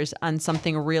 $700 on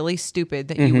something really stupid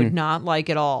that you would not like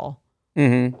at all,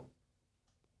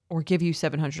 or give you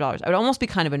 $700? I would almost be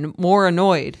kind of more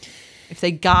annoyed if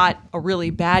they got a really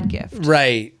bad gift.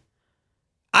 Right.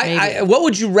 What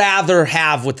would you rather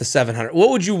have with the $700?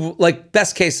 What would you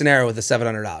best case scenario with the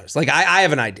 $700? I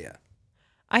have an idea.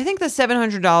 I think the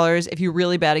 $700, if you're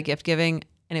really bad at gift giving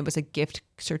and it was a gift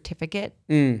certificate,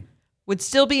 would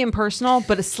still be impersonal,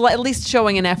 but at least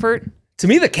showing an effort. To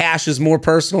me, the cash is more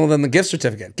personal than the gift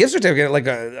certificate. Gift certificate, like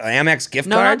a Amex gift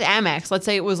card? No, not Amex. Let's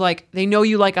say it was like they know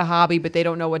you like a hobby, but they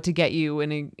don't know what to get you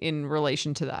in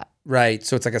relation to that. Right.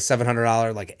 So it's like a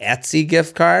 $700 Etsy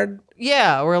gift card?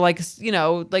 Yeah, or like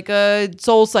a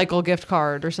Soul Cycle gift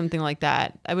card or something like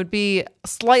that. I would be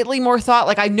slightly more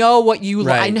thought. I know what you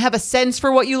like. I have a sense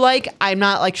for what you like. I'm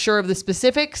not sure of the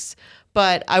specifics,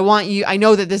 but I want you. I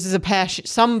know that this is a passion,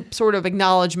 some sort of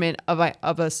acknowledgement of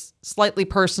a slightly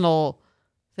personal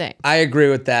thing. I agree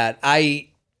with that.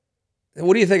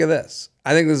 What do you think of this?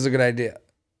 I think this is a good idea.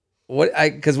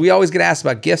 Because we always get asked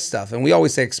about gift stuff, and we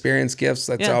always say experience gifts.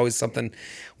 That's always something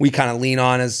we kind of lean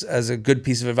on as a good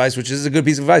piece of advice, which is a good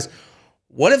piece of advice.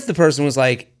 What if the person was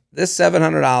like, this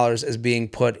 $700 is being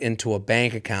put into a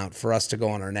bank account for us to go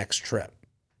on our next trip?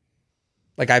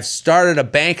 I've started a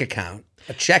bank account,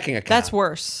 a checking account. That's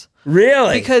worse.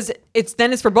 Really? Because it's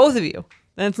for both of you.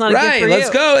 Then it's not a gift for you. Right, let's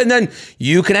go. And then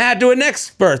you can add to a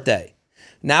next birthday.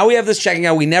 Now we have this checking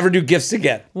out. We never do gifts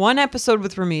again. One episode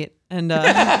with Ramit, and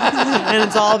and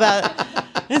it's all about...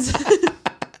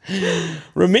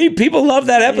 Ramit, people love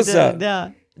that episode.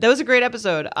 Yeah. That was a great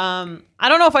episode. I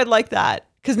don't know if I'd like that,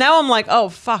 because now I'm like, oh,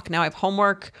 fuck, now I have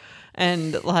homework.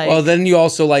 And well, then you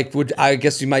also I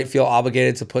guess you might feel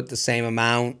obligated to put the same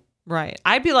amount. Right.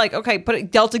 I'd be like, okay, put a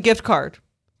Delta gift card.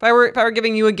 If I were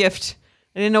giving you a gift,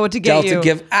 I didn't know what to get you. Delta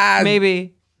gift,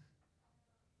 maybe.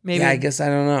 Yeah, I guess I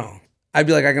don't know. I'd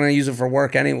be like, I'm gonna use it for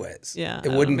work anyways. Yeah.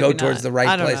 It wouldn't go towards the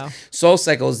right place. Soul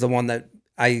Cycle is the one that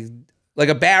a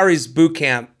Barry's boot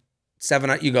camp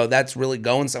 7. You go, that's really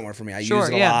going somewhere for me. I use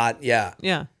it a lot. Yeah.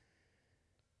 Yeah.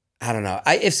 I don't know.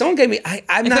 If someone gave me, if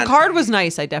the card was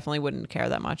nice, I definitely wouldn't care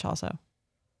that much. Also,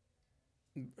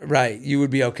 right, you would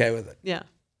be okay with it. Yeah,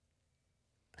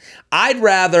 I'd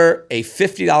rather a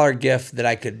 $50 gift that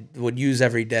I would use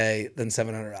every day than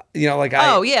 $700.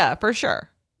 Oh yeah, for sure.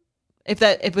 If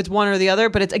it's one or the other,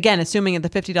 but it's again assuming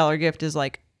that the $50 gift is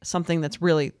something that's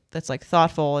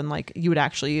thoughtful and you would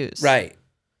actually use. Right.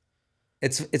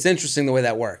 It's interesting the way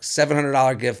that works.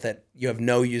 $700 gift that you have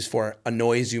no use for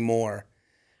annoys you more.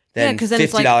 Then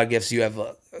 $50 gifts you have.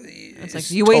 It's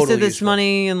you wasted this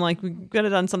money and we got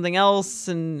it on something else,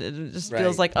 and it just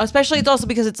feels especially it's also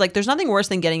because it's there's nothing worse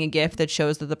than getting a gift that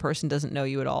shows that the person doesn't know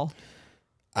you at all.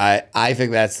 I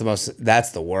think that's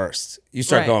the worst. You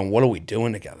start going, what are we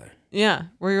doing together? Yeah,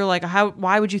 where you're like,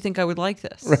 why would you think I would like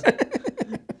this?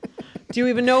 Right. Do you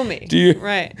even know me? Do you?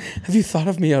 Right. Have you thought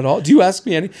of me at all? Do you ask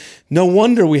me any? No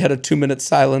wonder we had a 2-minute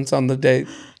silence on the date.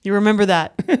 You remember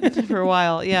that for a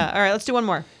while. Yeah. All right, let's do one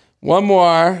more. One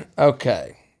more.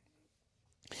 Okay.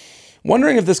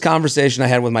 Wondering if this conversation I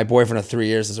had with my boyfriend of 3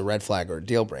 years is a red flag or a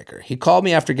deal breaker. He called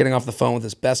me after getting off the phone with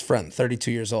his best friend,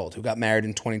 32 years old, who got married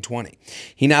in 2020.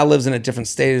 He now lives in a different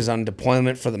state, is on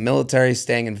deployment for the military,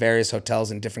 staying in various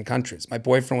hotels in different countries. My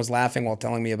boyfriend was laughing while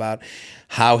telling me about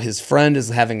how his friend is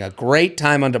having a great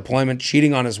time on deployment,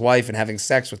 cheating on his wife and having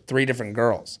sex with 3 different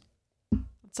girls.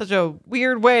 Such a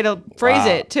weird way to phrase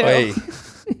it, too. Hey,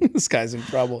 this guy's in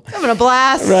trouble. Having a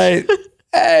blast. Right.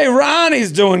 Hey,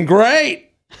 Ronnie's doing great.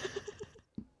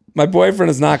 My boyfriend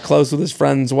is not close with his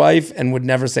friend's wife and would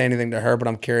never say anything to her, but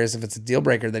I'm curious if it's a deal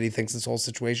breaker that he thinks this whole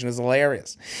situation is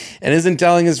hilarious and isn't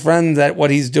telling his friend that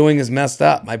what he's doing is messed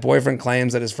up. My boyfriend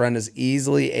claims that his friend is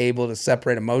easily able to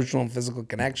separate emotional and physical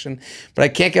connection, but I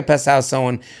can't get past how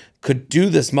someone could do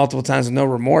this multiple times with no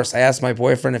remorse. I asked my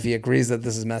boyfriend if he agrees that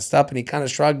this is messed up, and he kind of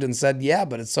shrugged and said, yeah,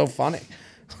 but it's so funny.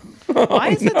 Why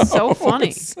is it so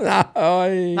funny?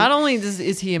 Not only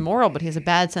is he immoral, but he has a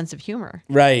bad sense of humor.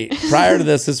 Right. Prior to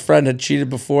this, his friend had cheated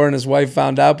before and his wife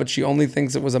found out, but she only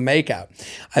thinks it was a makeout.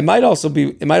 It might also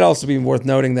be worth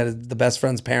noting that the best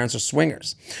friend's parents are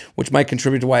swingers, which might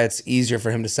contribute to why it's easier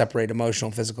for him to separate emotional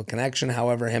and physical connection.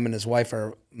 However, him and his wife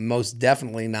are most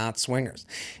definitely not swingers.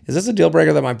 Is this a deal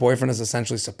breaker that my boyfriend is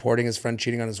essentially supporting his friend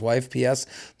cheating on his wife? P.S.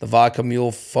 The vodka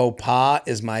mule faux pas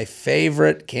is my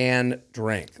favorite canned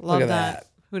drink. Love that.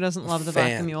 Who doesn't love the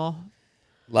vodka mule?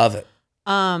 Love it.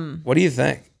 What do you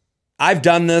think? I've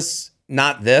done this,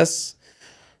 not this.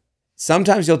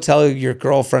 Sometimes you'll tell your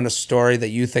girlfriend a story that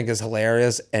you think is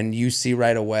hilarious and you see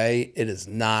right away it is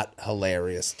not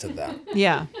hilarious to them.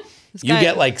 Yeah. You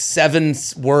get like 7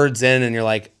 words in and you're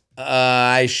like,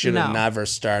 I should have never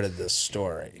started this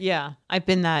story. Yeah. I've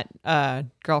been that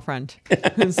girlfriend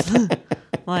who's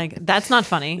like, that's not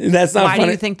funny. That's not funny. Why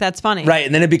do you think that's funny? Right.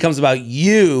 And then it becomes about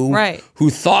you who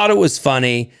thought it was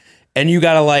funny, and you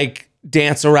got to like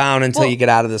dance around until you get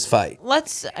out of this fight.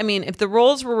 If the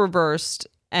roles were reversed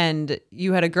and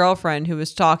you had a girlfriend who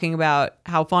was talking about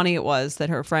how funny it was that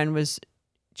her friend was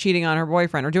cheating on her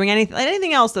boyfriend or doing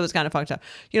anything else that was kind of fucked up.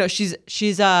 You know, she's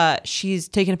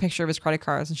taking a picture of his credit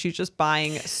cards and she's just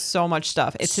buying so much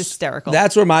stuff. It's hysterical.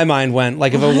 That's where my mind went.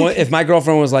 Like if my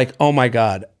girlfriend was like, "Oh my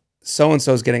God,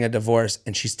 so-and-so's getting a divorce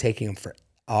and she's taking him for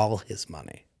all his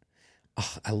money."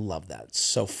 Oh, I love that. It's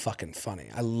so fucking funny.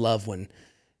 I love when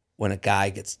a guy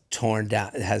gets torn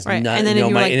down, it has right. And then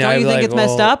you're like, don't you think it's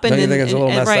messed up? And don't you think it's a little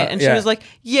messed up? And she was like,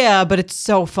 yeah, but it's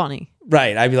so funny.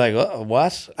 Right. I'd be like,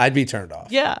 what? I'd be turned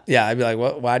off. Yeah. Yeah. I'd be like,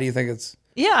 what? Why do you think it's?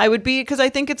 Yeah, I would be, because I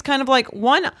think it's kind of like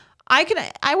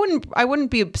I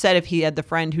wouldn't be upset if he had the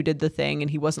friend who did the thing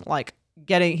and he wasn't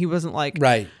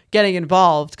getting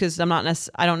involved, because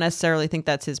I don't necessarily think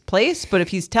that's his place. But if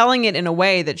he's telling it in a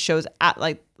way that shows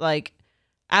like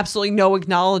absolutely no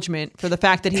acknowledgement for the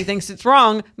fact that he thinks it's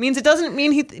wrong, means he doesn't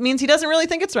really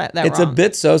think it's that it's wrong. A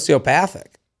bit sociopathic.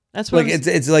 That's what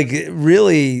it's like,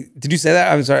 really. Did you say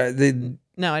that? I'm sorry.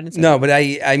 No, I didn't say no, that. But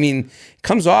I mean, it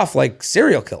comes off like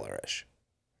serial killer-ish.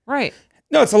 Right.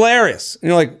 No, it's hilarious. And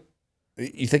you're like,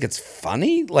 you think it's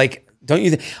funny? Like, don't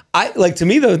you think? To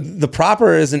me, the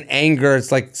proper isn't anger.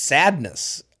 It's like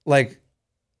sadness. Like,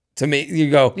 to me, you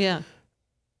go, yeah.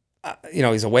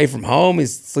 He's away from home.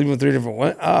 He's sleeping with 3 different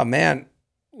women. Oh man,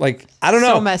 like I don't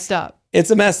know. So messed up. It's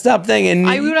a messed up thing, and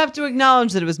I would have to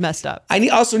acknowledge that it was messed up. I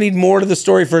also need more to the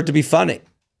story for it to be funny.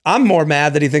 I'm more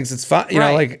mad that he thinks it's fun. You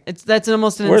know, like that's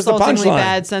almost an insultingly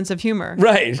bad sense of humor.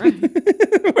 Right.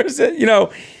 Where's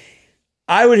it?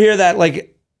 I would hear that.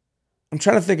 Like, I'm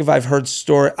trying to think if I've heard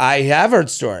story. I have heard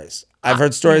stories. I've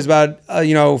heard stories about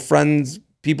friends,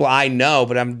 people I know,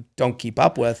 but I don't keep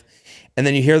up with, and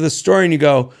then you hear the story and you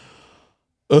go,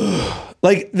 ugh.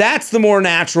 Like, that's the more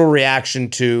natural reaction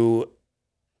to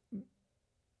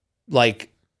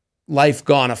like life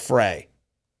gone affray.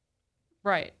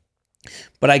 Right.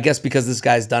 But I guess because this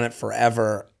guy's done it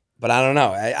forever, but I don't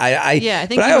know. I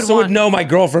think. But I also would know my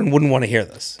girlfriend wouldn't want to hear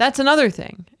this. That's another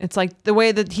thing. It's like the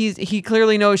way that he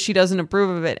clearly knows she doesn't approve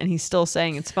of it, and he's still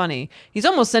saying it's funny. He's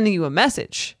almost sending you a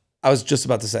message. I was just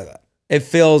about to say that. It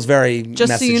feels very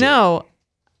just messagey. So you know,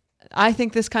 I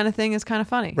think this kind of thing is kind of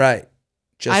funny. Right.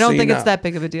 I don't think it's that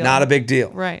big of a deal. Not a big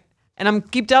deal. Right. And I'm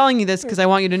keep telling you this because I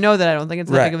want you to know that I don't think it's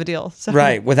that big of a deal. So.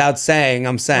 Right. Without saying,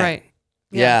 I'm saying. Right.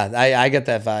 Yeah, I get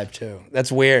that vibe too.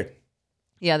 That's weird.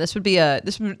 Yeah, this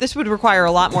would require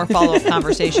a lot more follow-up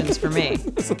conversations for me.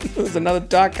 There's another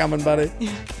talk coming, buddy.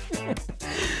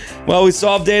 Well, we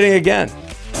solved dating again.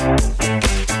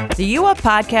 The U Up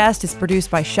podcast is produced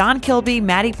by Sean Kilby,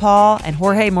 Maddie Paul, and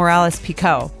Jorge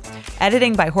Morales-Pico.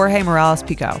 Editing by Jorge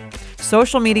Morales-Pico.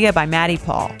 Social media by Maddie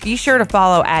Paul. Be sure to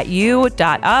follow at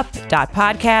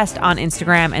u.up.podcast on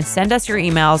Instagram and send us your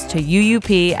emails to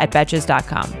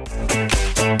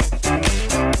uup@betches.com.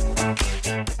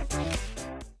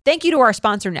 Thank you to our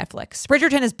sponsor, Netflix.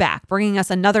 Bridgerton is back, bringing us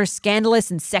another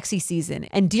scandalous and sexy season.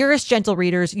 And dearest gentle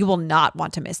readers, you will not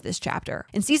want to miss this chapter.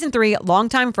 In season 3,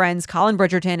 longtime friends Colin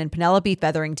Bridgerton and Penelope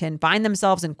Featherington find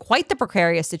themselves in quite the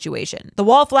precarious situation. The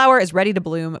wallflower is ready to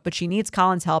bloom, but she needs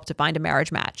Colin's help to find a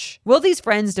marriage match. Will these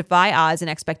friends defy odds and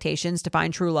expectations to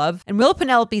find true love? And will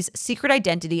Penelope's secret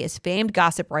identity as famed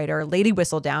gossip writer Lady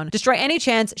Whistledown destroy any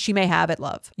chance she may have at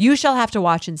love? You shall have to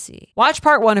watch and see. Watch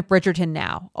part 1 of Bridgerton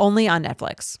now, only on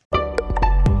Netflix.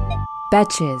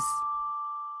 Betches.